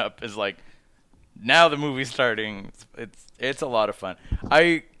setting Gwen up is like now the movie's starting. It's a lot of fun.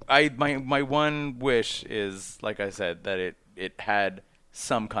 My one wish is, like I said, that it had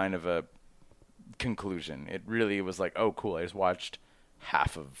some kind of a conclusion. It really was like, oh cool, I just watched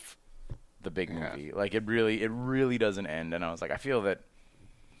half of the big movie. Like it really doesn't end. And I was like, I feel that.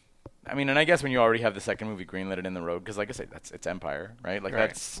 I mean, and I guess when you already have the second movie greenlit and in the road, because like I said, it's Empire, right? Like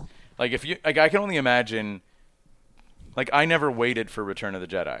that's like if you like, I can only imagine. Like I never waited for Return of the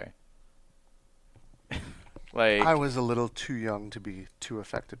Jedi. Like I was a little too young to be too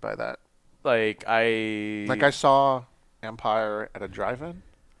affected by that. I saw Empire at a drive-in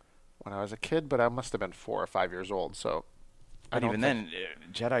when I was a kid, but I must have been 4 or 5 years old. So, but even then,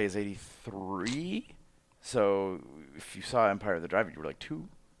 Jedi is 83. So if you saw Empire at the drive-in, you were like 2,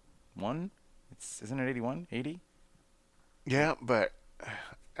 1. Isn't it 81, 80? Yeah, but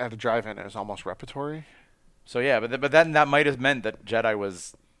at a drive-in, it was almost repertory. So yeah, but then that might have meant that Jedi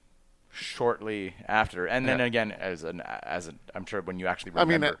was shortly after, and then again, as an I'm sure when you actually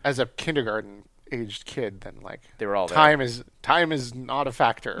remember. I mean, as a kindergarten-aged kid, then like they were all time there. Time is not a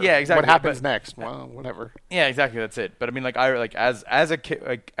factor. Yeah, exactly. What happens next? Well, whatever. Yeah, exactly. That's it. But I mean, like as a kid,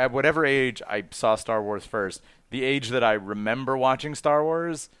 like at whatever age I saw Star Wars first, the age that I remember watching Star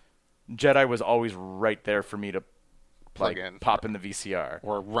Wars, Jedi was always right there for me to plug in, pop in the VCR,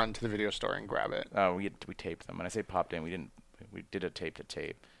 or run to the video store and grab it. Oh, we taped them. When I say popped in, we did a tape to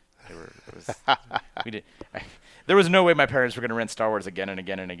tape. There was no way my parents were going to rent Star Wars again and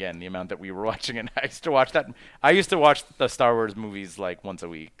again and again. The amount that we were watching it, I used to watch that. I used to watch the Star Wars movies like once a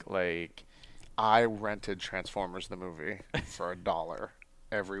week. Like, I rented Transformers the movie for $1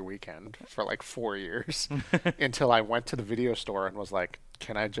 every weekend for like 4 years until I went to the video store and was like,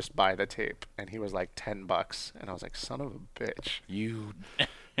 "Can I just buy the tape?" And he was like $10, and I was like, "Son of a bitch,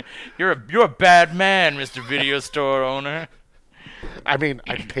 you're a bad man, Mr. Video Store owner." I mean,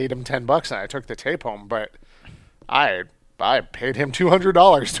 I paid him $10 and I took the tape home, but I paid him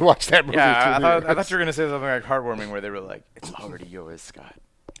 $200 to watch that movie. Yeah, I thought you were gonna say something like heartwarming, where they were like, "It's already yours, Scott.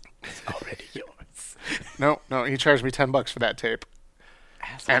 It's already yours." No, he charged me $10 for that tape,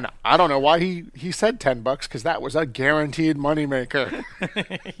 and I don't know why he said $10 because that was a guaranteed moneymaker.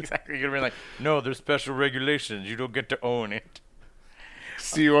 Exactly, you're gonna be like, "No, there's special regulations. You don't get to own it."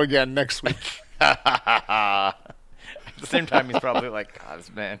 See you again next week. At the same time, he's probably like, "God,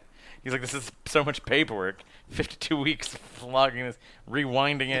 this man." He's like, "This is so much paperwork. 52 weeks logging this,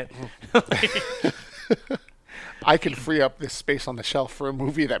 rewinding it." I can free up this space on the shelf for a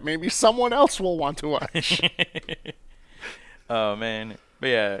movie that maybe someone else will want to watch. Oh man, but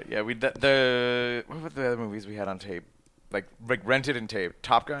yeah. What were the other movies we had on tape? Like rented and taped.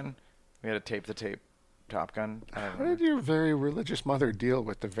 Top Gun. We had a tape to tape. Top Gun. How did your very religious mother deal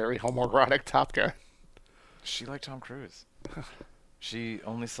with the very homoerotic Top Gun? She liked Tom Cruise. She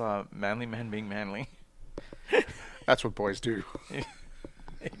only saw manly men being manly. That's what boys do.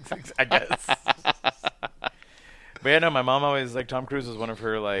 I guess. But yeah, no, my mom always, like, Tom Cruise was one of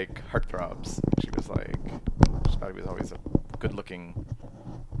her, like, heartthrobs. She thought he was always a good-looking,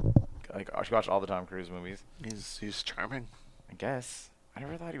 like, she watched all the Tom Cruise movies. He's charming. I guess. I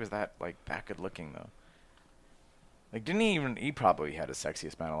never thought he was that good-looking, though. Like, he probably had a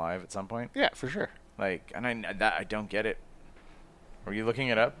Sexiest Man Alive at some point. Yeah, for sure. Like, and I don't get it. Are you looking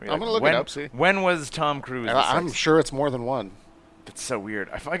it up? I'm going to look it up, see. When was Tom Cruise? I'm sure it's more than one. It's so weird.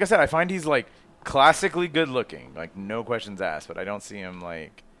 Like I said, I find he's, like, classically good looking, like no questions asked, but I don't see him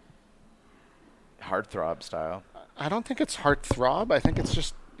like heartthrob style. I don't think it's heartthrob. I think it's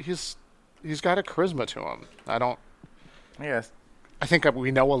just he's got a charisma to him. Yes. I think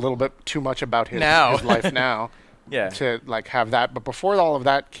we know a little bit too much about his life now. Yeah. To like have that, but before all of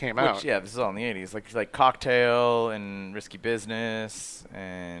that came out. Yeah, this is all in the 80s. Like Cocktail and Risky Business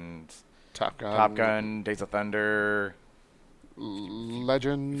and Top Gun, Days of Thunder.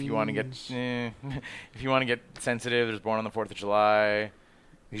 Legend. If you want to get sensitive, there's Born on the 4th of July.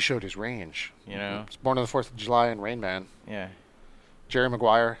 He showed his range. You know, it's Born on the 4th of July and Rain Man. Yeah. Jerry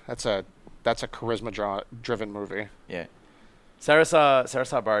Maguire. That's a charisma driven movie. Yeah. Sarah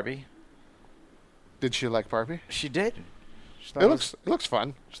saw Barbie. Did she like Barbie? She did. It looks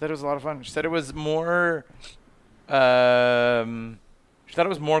fun. She said it was a lot of fun. She said it was more. She thought it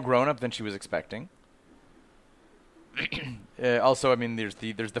was more grown up than she was expecting. Also, I mean, there's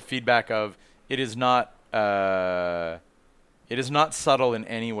the feedback of it is not subtle in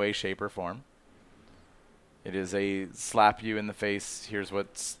any way, shape, or form. It is a slap you in the face. Here's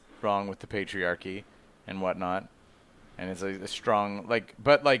what's wrong with the patriarchy and whatnot, and it's a strong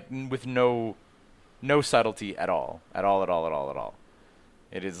but with no subtlety at all.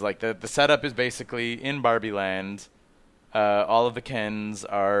 It is like the setup is basically in Barbie Land. All of the Kens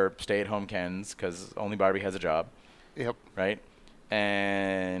are stay-at-home Kens because only Barbie has a job. Yep. Right?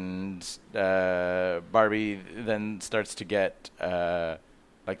 And Barbie then starts to get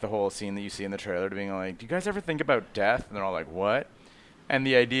like the whole scene that you see in the trailer to being like, do you guys ever think about death? And they're all like, what? And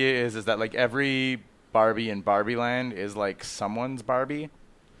the idea is that like every Barbie in Barbie Land is like someone's Barbie.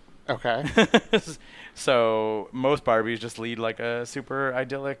 Okay. So most Barbies just lead like a super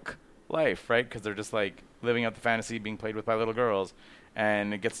idyllic life, right? Because they're just like living out the fantasy being played with by little girls.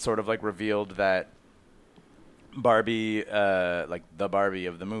 And it gets sort of like revealed that Barbie, like the Barbie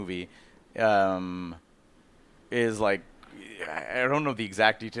of the movie, is like, I don't know the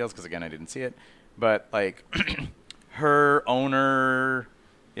exact details because again I didn't see it, but like her owner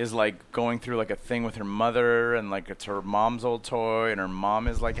is like going through like a thing with her mother, and like it's her mom's old toy, and her mom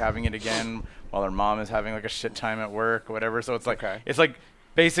is like having it again while her mom is having like a shit time at work or whatever. So it's like it's like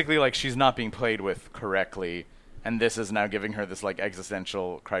basically like she's not being played with correctly, and this is now giving her this like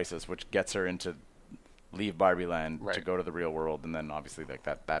existential crisis, which gets her into leave Barbie Land to go to the real world, and then obviously like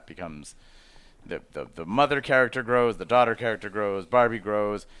that becomes the mother character grows, the daughter character grows, Barbie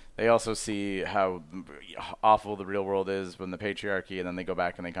grows. They also see how awful the real world is when the patriarchy, and then they go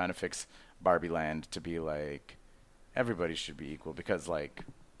back and they kind of fix Barbie Land to be like everybody should be equal because like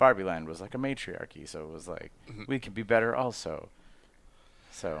Barbie Land was like a matriarchy, so it was like we could be better also.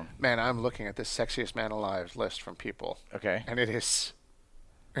 So man, I'm looking at this Sexiest Man Alive list from people. Okay. And there's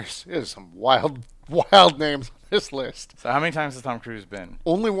some wild names on this list. So how many times has Tom Cruise been?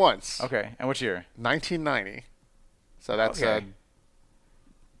 Only once. Okay. And which year? 1990. So that's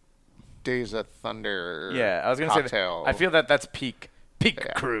Days of Thunder. Yeah, I was gonna say that. I feel that's peak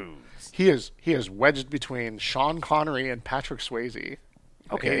Cruise. He is wedged between Sean Connery and Patrick Swayze.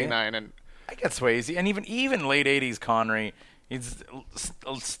 Okay. 89 and I get Swayze, and even late 80s Connery, he's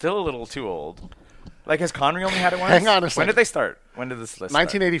still a little too old. Like, has Connery only had it once? Hang on a second. When did they start? When did this list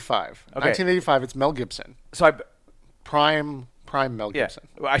 1985. Start? Okay. 1985, it's Mel Gibson. So Prime Mel Gibson.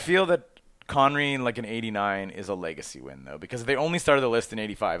 I feel that Connery, like in 89, is a legacy win, though, because they only started the list in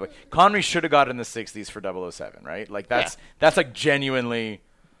 85. Like, Connery should have got in the 60s for 007, right? Like, that's like genuinely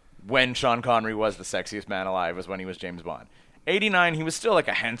when Sean Connery was the sexiest man alive, was when he was James Bond. 89, he was still like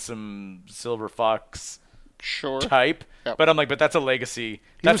a handsome silver fox type. Yep. But I'm like, but that's a legacy.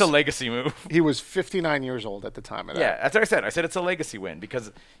 That's a legacy move. He was 59 years old at the time of that. Yeah, that's what I said. I said it's a legacy win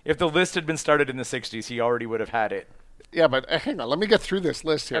because if the list had been started in the 60s, he already would have had it. Yeah, but hang on. Let me get through this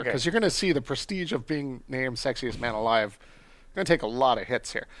list here because you're going to see the prestige of being named Sexiest Man Alive. I'm going to take a lot of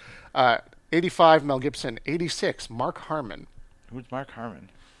hits here. 85, Mel Gibson. 86, Mark Harmon. Who's Mark Harmon?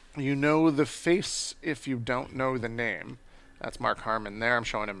 You know the face if you don't know the name. That's Mark Harmon there. I'm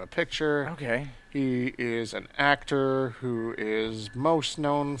showing him a picture. Okay. He is an actor who is most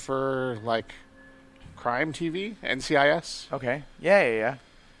known for, like, crime TV, NCIS. Okay. Yeah.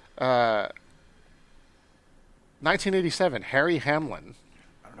 1987, Harry Hamlin.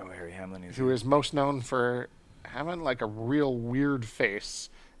 I don't know who Harry Hamlin is. Who is most known for having, like, a real weird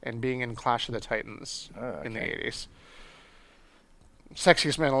face and being in Clash of the Titans in the 80s.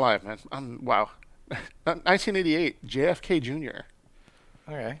 Sexiest Man Alive, man. Wow. 1988, JFK Jr.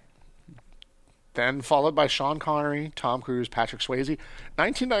 Okay. Then followed by Sean Connery, Tom Cruise, Patrick Swayze.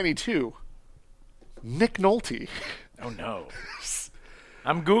 1992, Nick Nolte. Oh, no.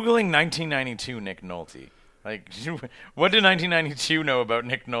 I'm Googling 1992 Nick Nolte. Like, what did 1992 know about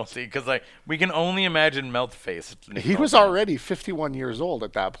Nick Nolte? Because, like, we can only imagine melt face. He was already 51 years old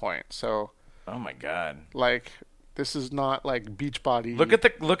at that point, so... Oh, my God. Like... This is not like Beachbody. Look at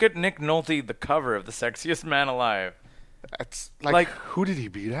Nick Nolte, the cover of the Sexiest Man Alive. That's like who did he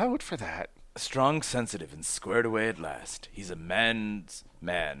beat out for that? Strong, sensitive, and squared away at last. He's a man's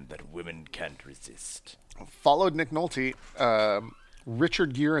man that women can't resist. Followed Nick Nolte,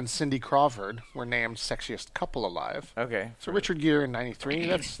 Richard Gere and Cindy Crawford were named Sexiest Couple Alive. Okay. So Richard Gere in 93,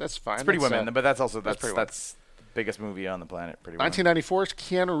 that's fine. It's Pretty Women, but that's biggest movie on the planet, Pretty Women. 1994 is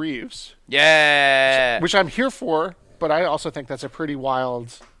Keanu Reeves. Yeah. Which I'm here for, but I also think that's a pretty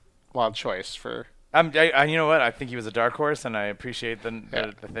wild choice for... you know what? I think he was a dark horse, and I appreciate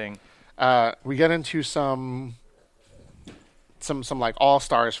the thing. We get into some like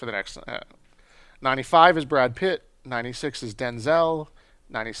all-stars for the next... 95 is Brad Pitt. 96 is Denzel.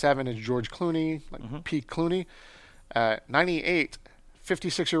 97 is George Clooney, like Pete Clooney. 98,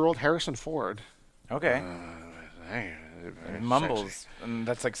 56-year-old Harrison Ford. Okay. It mumbles, and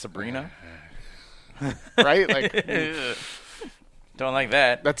that's like Sabrina, right? Like, don't like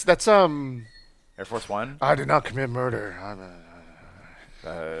that. That's Air Force One. I did not commit murder.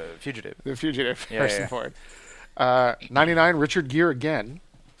 Fugitive. The Fugitive. Harrison Ford. 99. Richard Gere again,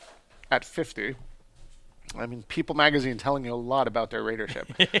 at 50. I mean, People magazine telling you a lot about their readership.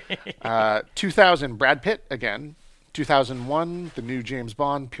 2000, Brad Pitt again. 2001, the new James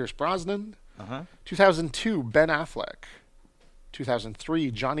Bond, Pierce Brosnan. 2002, Ben Affleck.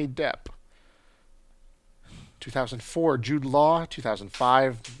 2003, Johnny Depp. 2004, Jude Law.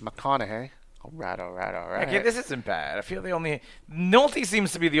 2005, McConaughey. All right. Okay, this isn't bad. I feel Nolte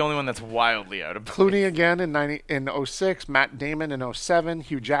seems to be the only one that's wildly out of place. Clooney again in 06, Matt Damon in 07,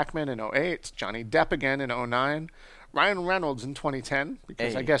 Hugh Jackman in 08, Johnny Depp again in 09, Ryan Reynolds in 2010,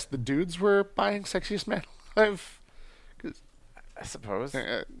 because I guess the dudes were buying Sexiest Men Alive. I suppose.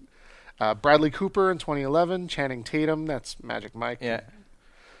 Bradley Cooper in 2011, Channing Tatum, that's Magic Mike. Yeah.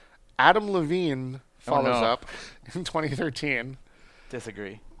 Adam Levine follows no. up in 2013.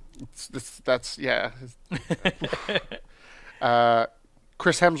 Disagree. That's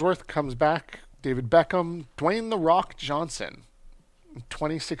Chris Hemsworth comes back. David Beckham, Dwayne The Rock Johnson, in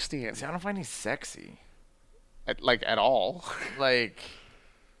 2016. See, I don't find he's sexy. At all. Like,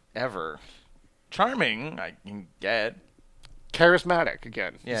 ever. Charming, I can get. Charismatic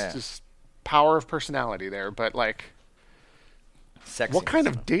again. Yeah. It's just power of personality there, but like, Sexy. what kind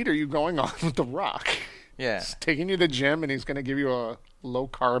of date are you going on with The Rock? Yeah. He's taking you to the gym and he's going to give you a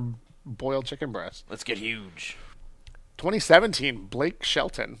low-carb boiled chicken breast. Let's get huge. 2017, Blake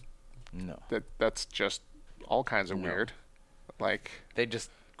Shelton. No. That's just all kinds of weird. Like,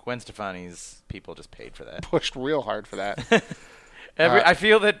 Gwen Stefani's people just paid for that. pushed real hard for that. I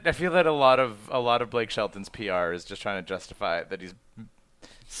feel that a lot of Blake Shelton's PR is just trying to justify that he's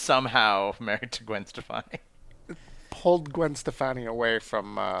somehow married to Gwen Stefani. Pulled Gwen Stefani away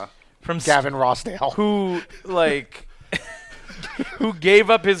from Gavin Rossdale, who gave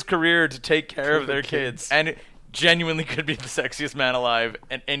up his career to take care of their kids, and it genuinely could be the sexiest man alive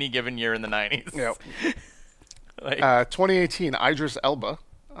at any given year in the 90s. Yep. 2018, Idris Elba.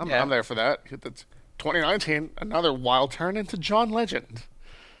 I'm there for that. 2019, another wild turn into John Legend.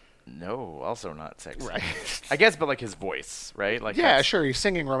 No, also not sexy. Right. I guess, but like his voice, right? Like, yeah, sure, he's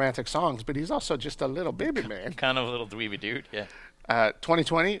singing romantic songs, but he's also just a little baby man. Kind of a little dweeby dude, yeah.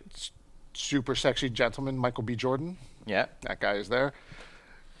 2020, super sexy gentleman, Michael B. Jordan. Yeah. That guy is there.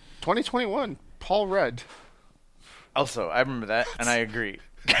 2021, Paul Rudd. Also, I remember that, and I agree.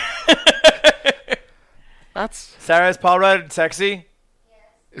 That's... Sarah, is Paul Rudd sexy?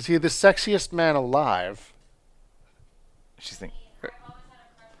 Is he the sexiest man alive? She's thinking.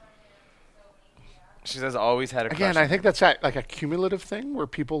 She says always had a crush. Again, I think that's like a cumulative thing where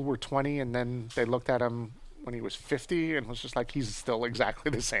people were 20 and then they looked at him when he was 50 and was just like, he's still exactly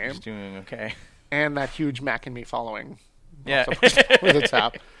the same. He's doing okay. And that huge Mac and Me following. Yeah. With the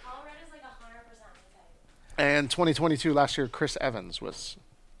top. Paul Rudd is like 100% the type. And 2022, last year, Chris Evans was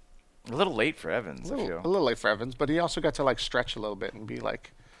A little late for Evans, a I feel. little late for Evans, but he also got to like stretch a little bit and be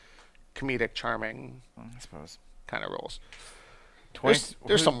like comedic, charming I suppose. kind of roles. 20,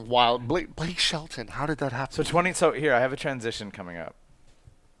 There's some wild Blake Shelton. How did that happen? So here, I have a transition coming up.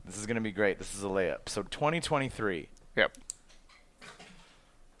 This is going to be great. This is a layup. So 2023. Yep.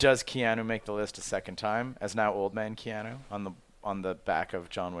 Does Keanu make the list a second time as now old man Keanu on the back of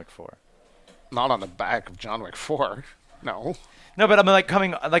John Wick 4? Not on the back of John Wick 4. No. No, but I mean, like,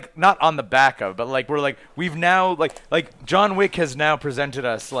 coming, like, not on the back of, but, like, we've now, like, John Wick has now presented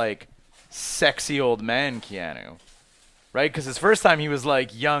us, like, sexy old man Keanu, right? Because his first time he was,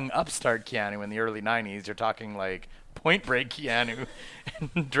 like, young upstart Keanu in the early 90s. You're talking, like, Point Break Keanu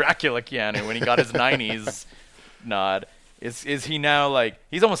and Dracula Keanu when he got his 90s nod. Is he now, like,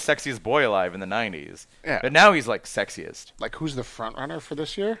 he's almost sexiest boy alive in the 90s. Yeah. But now he's, like, sexiest. Like, who's the front runner for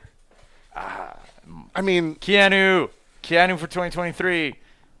this year? I mean, Keanu for 2023.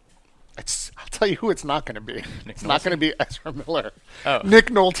 I'll tell you who it's not going to be. It's not going to be Ezra Miller. Oh. Nick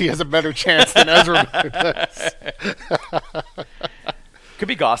Nolte has a better chance than Ezra Miller does. Could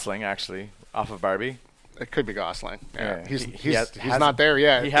be Gosling, actually, off of Barbie. It could be Gosling. Yeah. He's hasn't- not there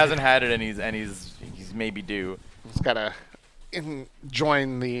yet. He hasn't had it, and he's maybe due. He's got to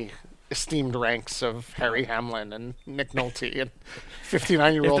join the esteemed ranks of Harry Hamlin and Nick Nolte and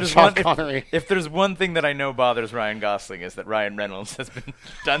 59-year-old Sean Connery. If there's one thing that I know bothers Ryan Gosling is that Ryan Reynolds has been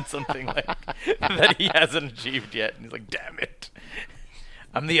done something like that he hasn't achieved yet, and he's like, damn it.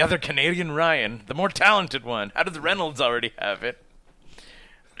 I'm the other Canadian Ryan, the more talented one. How does Reynolds already have it?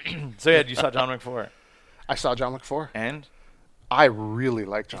 So yeah, you saw John Wick 4. I saw John Wick 4. And? I really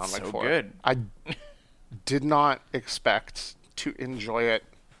like John It's Wick so 4. good. I did not expect to enjoy it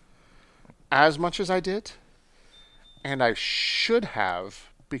as much as I did. And I should have,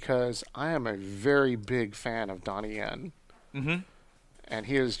 because I am a very big fan of Donnie Yen. Mm-hmm. And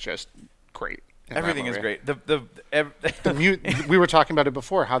he is just great in that Everything is movie. great. We were talking about it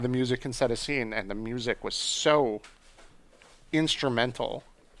before, how the music can set a scene, and the music was so instrumental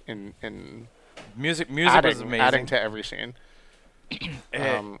in music adding, was amazing. adding to every scene.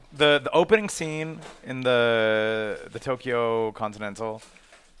 The opening scene in the Tokyo Continental,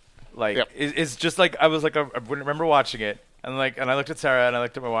 like, Yep. is just like I remember watching it, and I looked at Sarah and I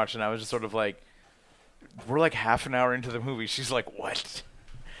looked at my watch, and I was just sort of like, we're like half an hour into the movie. She's like, what?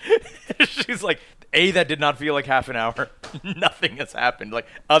 She's like, that did not feel like half an hour. Nothing has happened, like,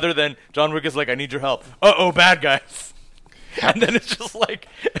 other than John Wick is like, I need your help. Uh-oh, bad guys. And then it's just like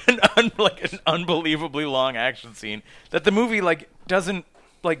an unbelievably long action scene that the movie like doesn't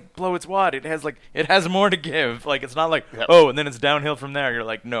like blow its wad. It has more to give. Like, it's not like, oh, and then it's downhill from there. You're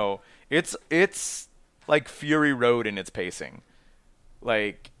like, no. It's like Fury Road in its pacing.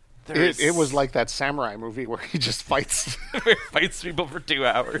 Like, it was like that samurai movie where he just fights fights people for 2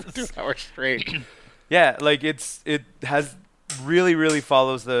 hours. 2 hours straight. Yeah, like it has really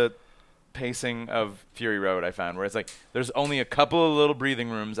follows the pacing of Fury Road, I found, where it's like there's only a couple of little breathing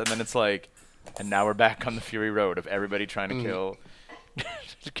rooms, and then it's like, and now we're back on the Fury Road of everybody trying to kill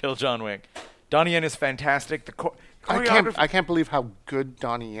kill John Wick. Donnie Yen is fantastic. The choreography, I can't believe how good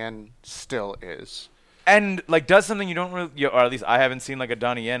Donnie Yen still is. and like does something you don't really, or at least I haven't seen like a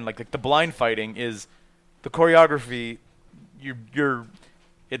Donnie Yen. Like the blind fighting is the choreography.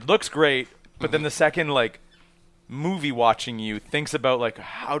 It looks great, but then the second like movie watching you thinks about like,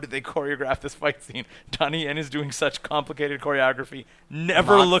 how did they choreograph this fight scene? Donnie Yen is doing such complicated choreography,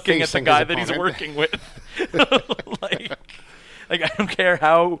 never Not looking at the facing guy his that he's opponent. working with. like I don't care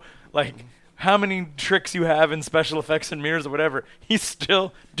how many tricks you have in special effects and mirrors or whatever, he's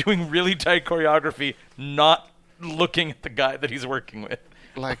still doing really tight choreography, not looking at the guy that he's working with.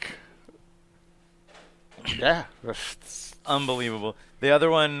 Like, yeah. Unbelievable. The other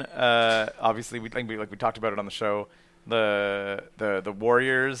one, obviously, we talked about it on the show. The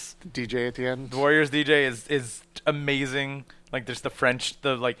Warriors. DJ at the end. The Warriors DJ is amazing. Like, there's the French,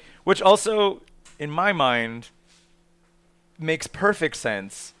 which also, in my mind, makes perfect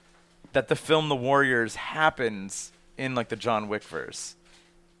sense that the film The Warriors happens in like the John Wick verse.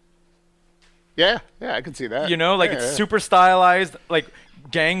 Yeah, I can see that. You know, like, Yeah, it's yeah. super stylized. Like,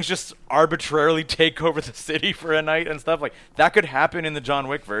 gangs just arbitrarily take over the city for a night and stuff. Like, that could happen in the John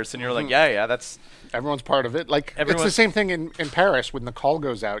Wick verse, and you're like, yeah, that's... Everyone's part of it. Like, it's the same thing in Paris when the call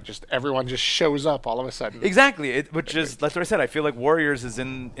goes out. Just everyone just shows up all of a sudden. Exactly. That's what I said. I feel like Warriors is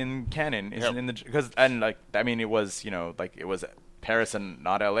in canon. Is in the... Because, and, like, I mean, it was, you know, like, it was Paris and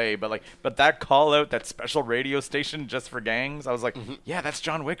not LA, but that call out, that special radio station just for gangs, I was like, yeah, that's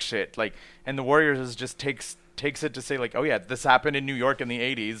John Wick shit. Like, and the Warriors just takes it to say like, oh yeah, this happened in New York in the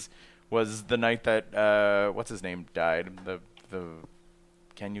 80s, was the night that what's his name died, the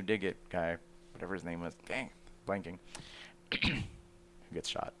Can You Dig It guy, whatever his name was, dang, blanking, who gets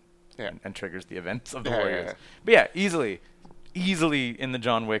shot and triggers the events of the Warriors. Yeah. But yeah, easily in the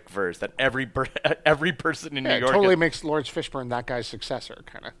John Wick verse that every person in New York totally makes Lawrence Fishburne that guy's successor,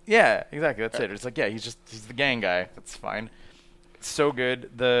 kind of. Yeah, exactly. That's it. It's like, yeah, he's the gang guy. That's fine. So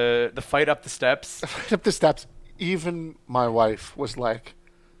good. The fight up the steps. Up the steps. Even my wife was like,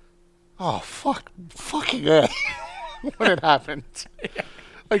 "Oh fucking yeah," when it happened. Yeah.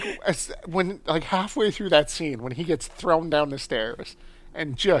 Like halfway through that scene, when he gets thrown down the stairs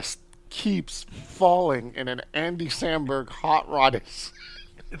and just keeps falling in an Andy Samberg hot rod. It's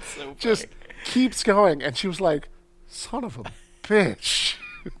so funny. Just keeps going, and she was like, "Son of a bitch."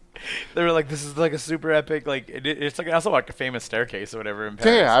 They were like, this is like a super epic, like it's like also like a famous staircase or whatever in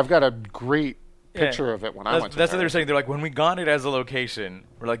Paris. Yeah, I've got a great picture of it when I went to That's what they were Paris. saying. They're like, when we got it as a location,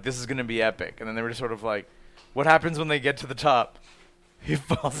 we're like, this is gonna be epic, and then they were just sort of like, what happens when they get to the top? He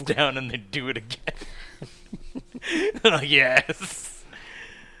falls down and they do it again. They're like, yes.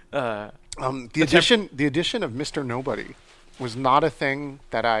 The addition of Mr. Nobody was not a thing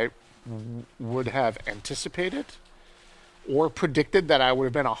that I would have anticipated or predicted that I would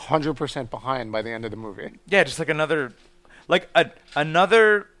have been 100% behind by the end of the movie. Yeah, just like another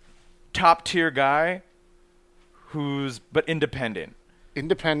top tier guy but independent.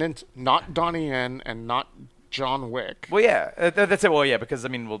 Independent, not Donnie Yen and not John Wick. Well, yeah, that's it. Well, yeah, because I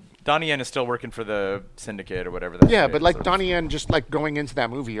mean, Donnie Yen is still working for the syndicate or whatever. That Yeah, is, but like so. Donnie Yen, just like going into that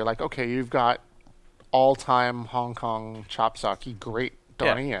movie, you're like, okay, you've got all-time Hong Kong chop socky, great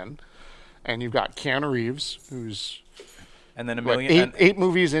Donnie Yen, and you've got Keanu Reeves, who's and then eight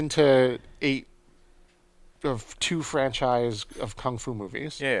movies into 8 of 2 franchise of kung fu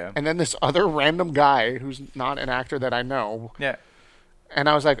movies. Yeah. And then this other random guy who's not an actor that I know. Yeah. And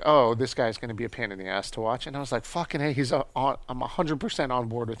I was like, oh, this guy's going to be a pain in the ass to watch. And I was like, fucking hey, I'm 100% on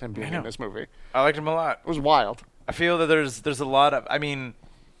board with him being in this movie. I liked him a lot. It was wild. I feel that there's a lot of, I mean,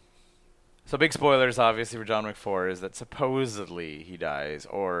 so big spoilers obviously for John Wick 4 is that supposedly he dies,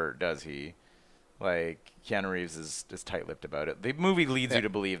 or does he? Like, Keanu Reeves is tight-lipped about it. The movie leads you to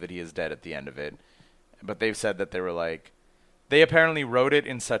believe that he is dead at the end of it. But they've said that they were like, they apparently wrote it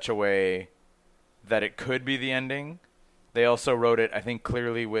in such a way that it could be the ending. They also wrote it, I think,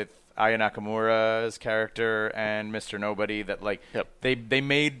 clearly with Aya Nakamura's character and Mr. Nobody, that like they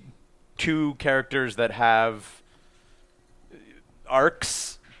made two characters that have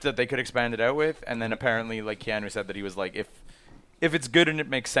arcs that they could expand it out with, and then apparently like Keanu said that he was like, if it's good and it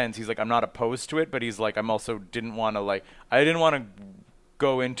makes sense, he's like, I'm not opposed to it, but he's like, I didn't want to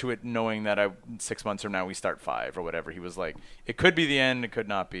go into it knowing that 6 months from now we start 5 or whatever. He was like, it could be the end, it could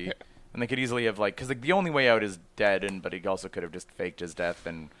not be. Yeah. And they could easily have like, because like, the only way out is dead, but he also could have just faked his death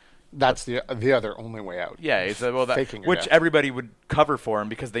and. That's the other only way out. Yeah, it's faking which death. Everybody would cover for him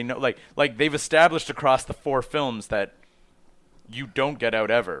because they know like they've established across the 4 films that you don't get out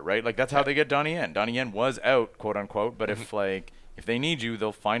ever, right? Like that's how they get Donnie Yen. Donnie Yen was out, quote unquote, but if they need you,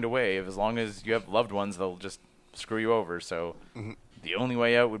 they'll find a way. As long as you have loved ones, they'll just screw you over. So the only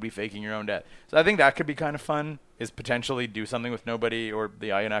way out would be faking your own death. So I think that could be kind of fun, is potentially do something with Nobody or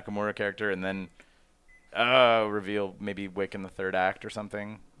the Aya Nakamura character and then reveal maybe Wick in the 3rd act or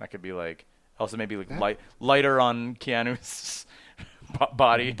something. That could be like, also maybe like lighter on Keanu's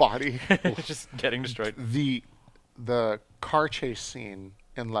body. Just getting destroyed. The car chase scene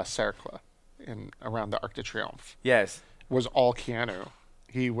in La Cercle around the Arc de Triomphe. Yes. Was all Keanu.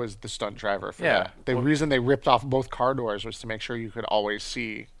 He was the stunt driver for that. The reason they ripped off both car doors was to make sure you could always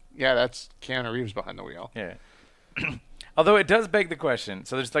see, that's Keanu Reeves behind the wheel. Yeah. Although it does beg the question.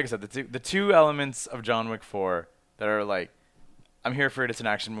 So there's, like I said, the two elements of John Wick 4 that are like, I'm here for it, it's an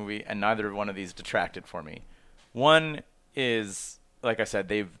action movie, and neither one of these detracted for me. One is, like I said,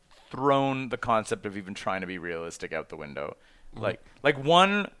 they've thrown the concept of even trying to be realistic out the window. Like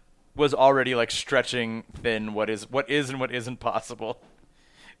one was already like stretching thin what is and what isn't possible.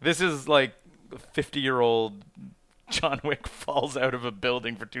 This is like a 50-year-old John Wick falls out of a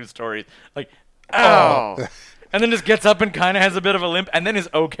building for 2 stories. Like, ow! And then just gets up and kind of has a bit of a limp and then is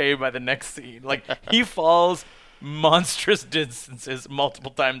okay by the next scene. Like, he falls monstrous distances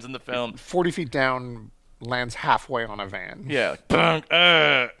multiple times in the film. 40 feet down, lands halfway on a van. Yeah.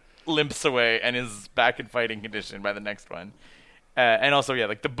 Like, limps away and is back in fighting condition by the next one. And also,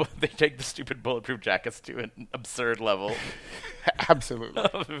 like they take the stupid bulletproof jackets to an absurd level. Absolutely.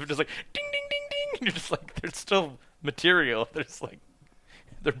 Just like ding, ding, ding, ding. And you're just like, there's still material.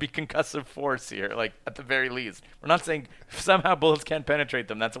 There'd be concussive force here, like at the very least. We're not saying somehow bullets can't penetrate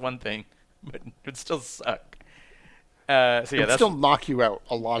them. That's one thing, but it would still suck. It would still knock you out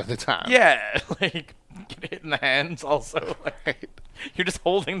a lot of the time. Yeah, like get hit in the hands. Also, like, you're just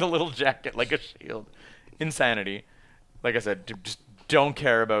holding the little jacket like a shield. Insanity. Like I said, just don't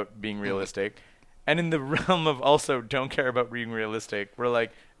care about being realistic. And in the realm of also don't care about being realistic, we're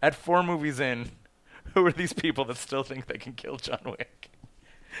like, at 4 movies in, who are these people that still think they can kill John Wick?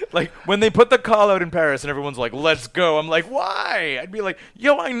 Like, when they put the call out in Paris and everyone's like, let's go, I'm like, why? I'd be like,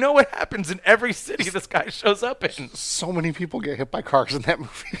 yo, I know what happens in every city this guy shows up in. So many people get hit by cars in that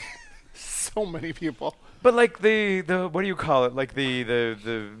movie. So many people. But like the what do you call it? Like the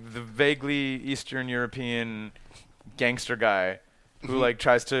vaguely Eastern European gangster guy who like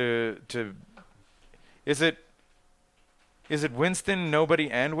tries to is it Winston,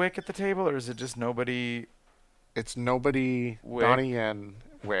 Nobody, and Wick at the table, or is it just Nobody? It's Nobody, Wick. Donnie, and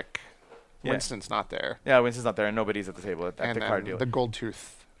Wick. Yeah. Winston's not there. Yeah, Winston's not there, and Nobody's at the table at and the car dealer. The gold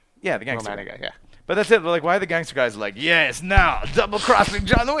tooth. Yeah, the gangster guy. Yeah. But that's it. Like, why are the gangster guys like, yes, now double crossing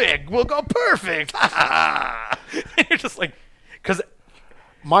John Wick, we'll go perfect. And you're just like, because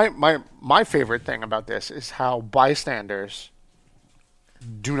my favorite thing about this is how bystanders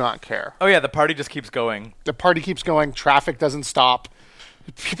do not care. Oh yeah, the party just keeps going. The party keeps going. Traffic doesn't stop.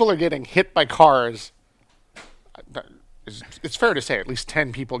 People are getting hit by cars. It's fair to say at least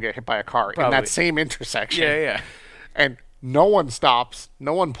 10 people get hit by a car in that same intersection. Yeah. And no one stops.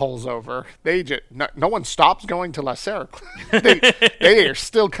 No one pulls over. No one stops going to La Cercle. they are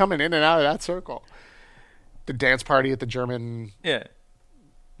still coming in and out of that circle. The dance party at the German. Yeah.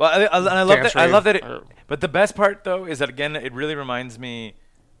 Well, I love that. I love that. But the best part, though, is that again, it really reminds me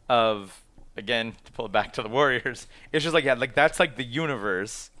of, again, to pull it back to the Warriors. It's just like, yeah, like that's like the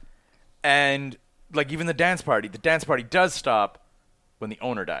universe, and like even the dance party does stop when the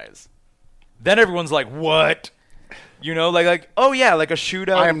owner dies. Then everyone's like, what? You know, like oh yeah, like a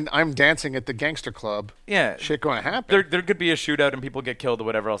shootout. I'm dancing at the gangster club. Yeah. Shit going to happen. There could be a shootout and people get killed or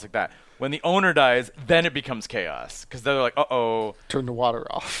whatever else like that. When the owner dies, then it becomes chaos because they're like, uh-oh. Turn the water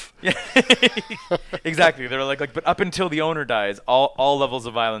off. Yeah, exactly. They're like, but up until the owner dies, all levels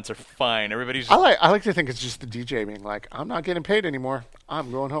of violence are fine. Everybody's just, I like to think it's just the DJ being like, I'm not getting paid anymore. I'm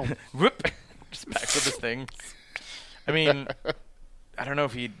going home. whoop, just back with his things. I mean, I don't know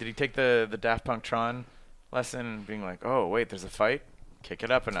if did he take the Daft Punk Tron lesson and being like, oh wait, there's a fight, kick it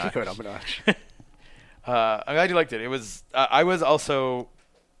up a notch. Kick it up a notch. I'm glad you liked it. It was. I was also.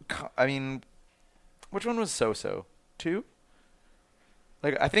 I mean, which one was so? 2?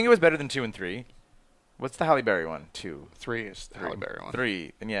 Like, I think it was better than 2 and 3. What's the Halle Berry one? 2. 3 is the Halle Berry one.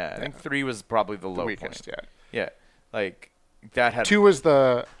 3, and I think 3 was probably the low weakest, point. yeah. Yeah, like that had 2 was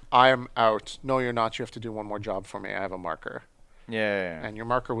the I'm out. No, you're not. You have to do one more job for me. I have a marker. Yeah. And your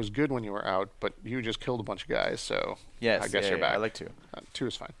marker was good when you were out, but you just killed a bunch of guys, so yes, I guess you're back. I like 2. 2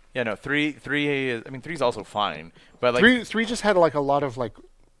 is fine. Yeah, no, 3 is. I mean, 3 is also fine, but like 3 just had like a lot of like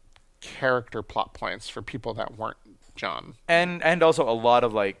character plot points for people that weren't John, and also a lot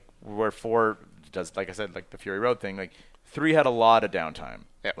of like where 4 does, like I said, like the Fury Road thing. Like 3 had a lot of downtime.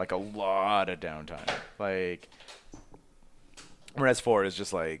 Yeah. Like a lot of downtime. Like whereas 4 is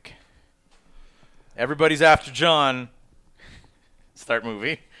just like everybody's after John. Start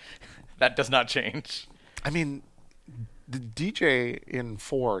movie. That does not change. I mean, the DJ in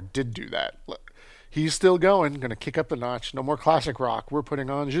 4 did do that. He's still going, going to kick up the notch. No more classic rock. We're putting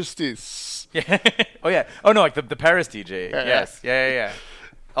on Justice. Yeah. Oh, yeah. Oh, no, like the Paris DJ. Yeah, yes. Yeah.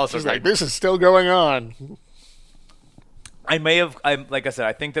 Also, he's like, this is still going on. like I said,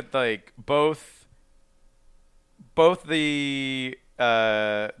 I think that like both the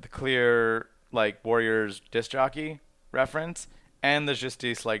clear like Warriors disc jockey reference and the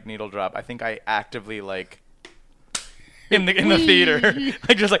Justice like needle drop, I think I actively like in the theater,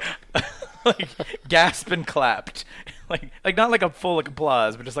 like just like like gasped and clapped, like not like a full like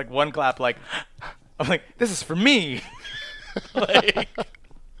applause, but just like one clap, like I'm like, this is for me. like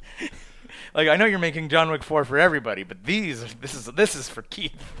I know you're making John Wick 4 for everybody, but this is for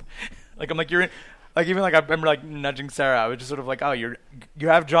Keith. Like I'm like, you're in, like even like I remember like nudging Sarah. I was just sort of like, oh, you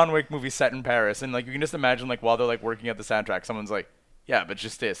have John Wick movie set in Paris, and like you can just imagine like while they're like working at the soundtrack, someone's like, yeah, but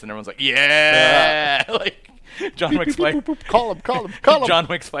just this, and everyone's like, yeah. Like John Wick's fighting. Call him. John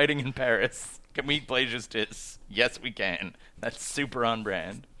Wick's fighting in Paris. Can we play Justice? Yes, we can. That's super on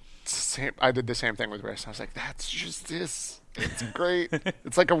brand. I did the same thing with Riss. I was like, that's Justice. It's great.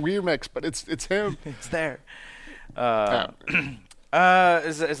 It's like a remix, but it's him. It's there. Is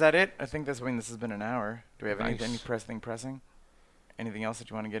that it? I think this has been an hour. Do we have any pressing? Anything else that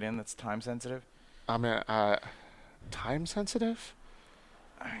you want to get in that's time sensitive? Time sensitive?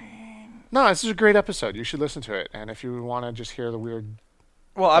 No, this is a great episode. You should listen to it. And if you want to just hear the weird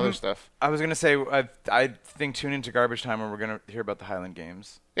other stuff. I was going to say, I think tune into Garbage Time where we're going to hear about the Highland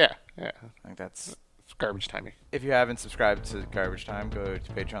Games. Yeah. I think it's garbage timey. If you haven't subscribed to Garbage Time, go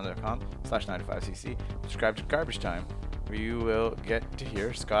to patreon.com/9to5cc. Subscribe to Garbage Time, where you will get to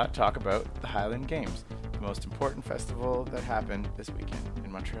hear Scott talk about the Highland Games, the most important festival that happened this weekend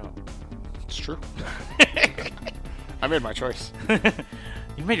in Montreal. It's true. I made my choice.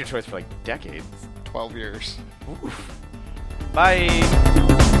 You've made your choice for like decades. 12 years. Oof. Bye.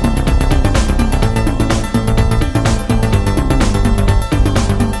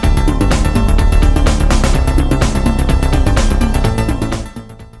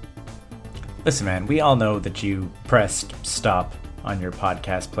 Listen, man, we all know that you pressed stop on your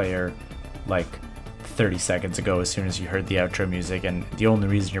podcast player like 30 seconds ago as soon as you heard the outro music, and the only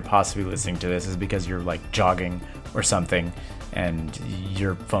reason you're possibly listening to this is because you're like jogging or something and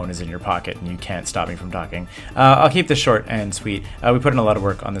your phone is in your pocket and you can't stop me from talking. I'll keep this short and sweet. We put in a lot of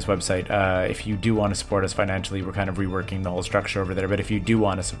work on this website. If you do want to support us financially, we're kind of reworking the whole structure over there, but if you do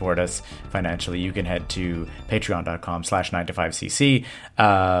want to support us financially, you can head to patreon.com/9to5cc.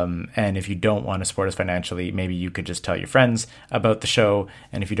 And if you don't want to support us financially, maybe you could just tell your friends about the show.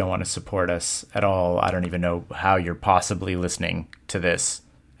 And if you don't want to support us at all, I don't even know how you're possibly listening to this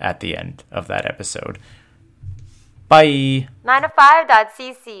at the end of that episode. Bye.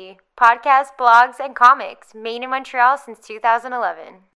 9to5.cc. Podcasts, blogs, and comics made in Montreal since 2011.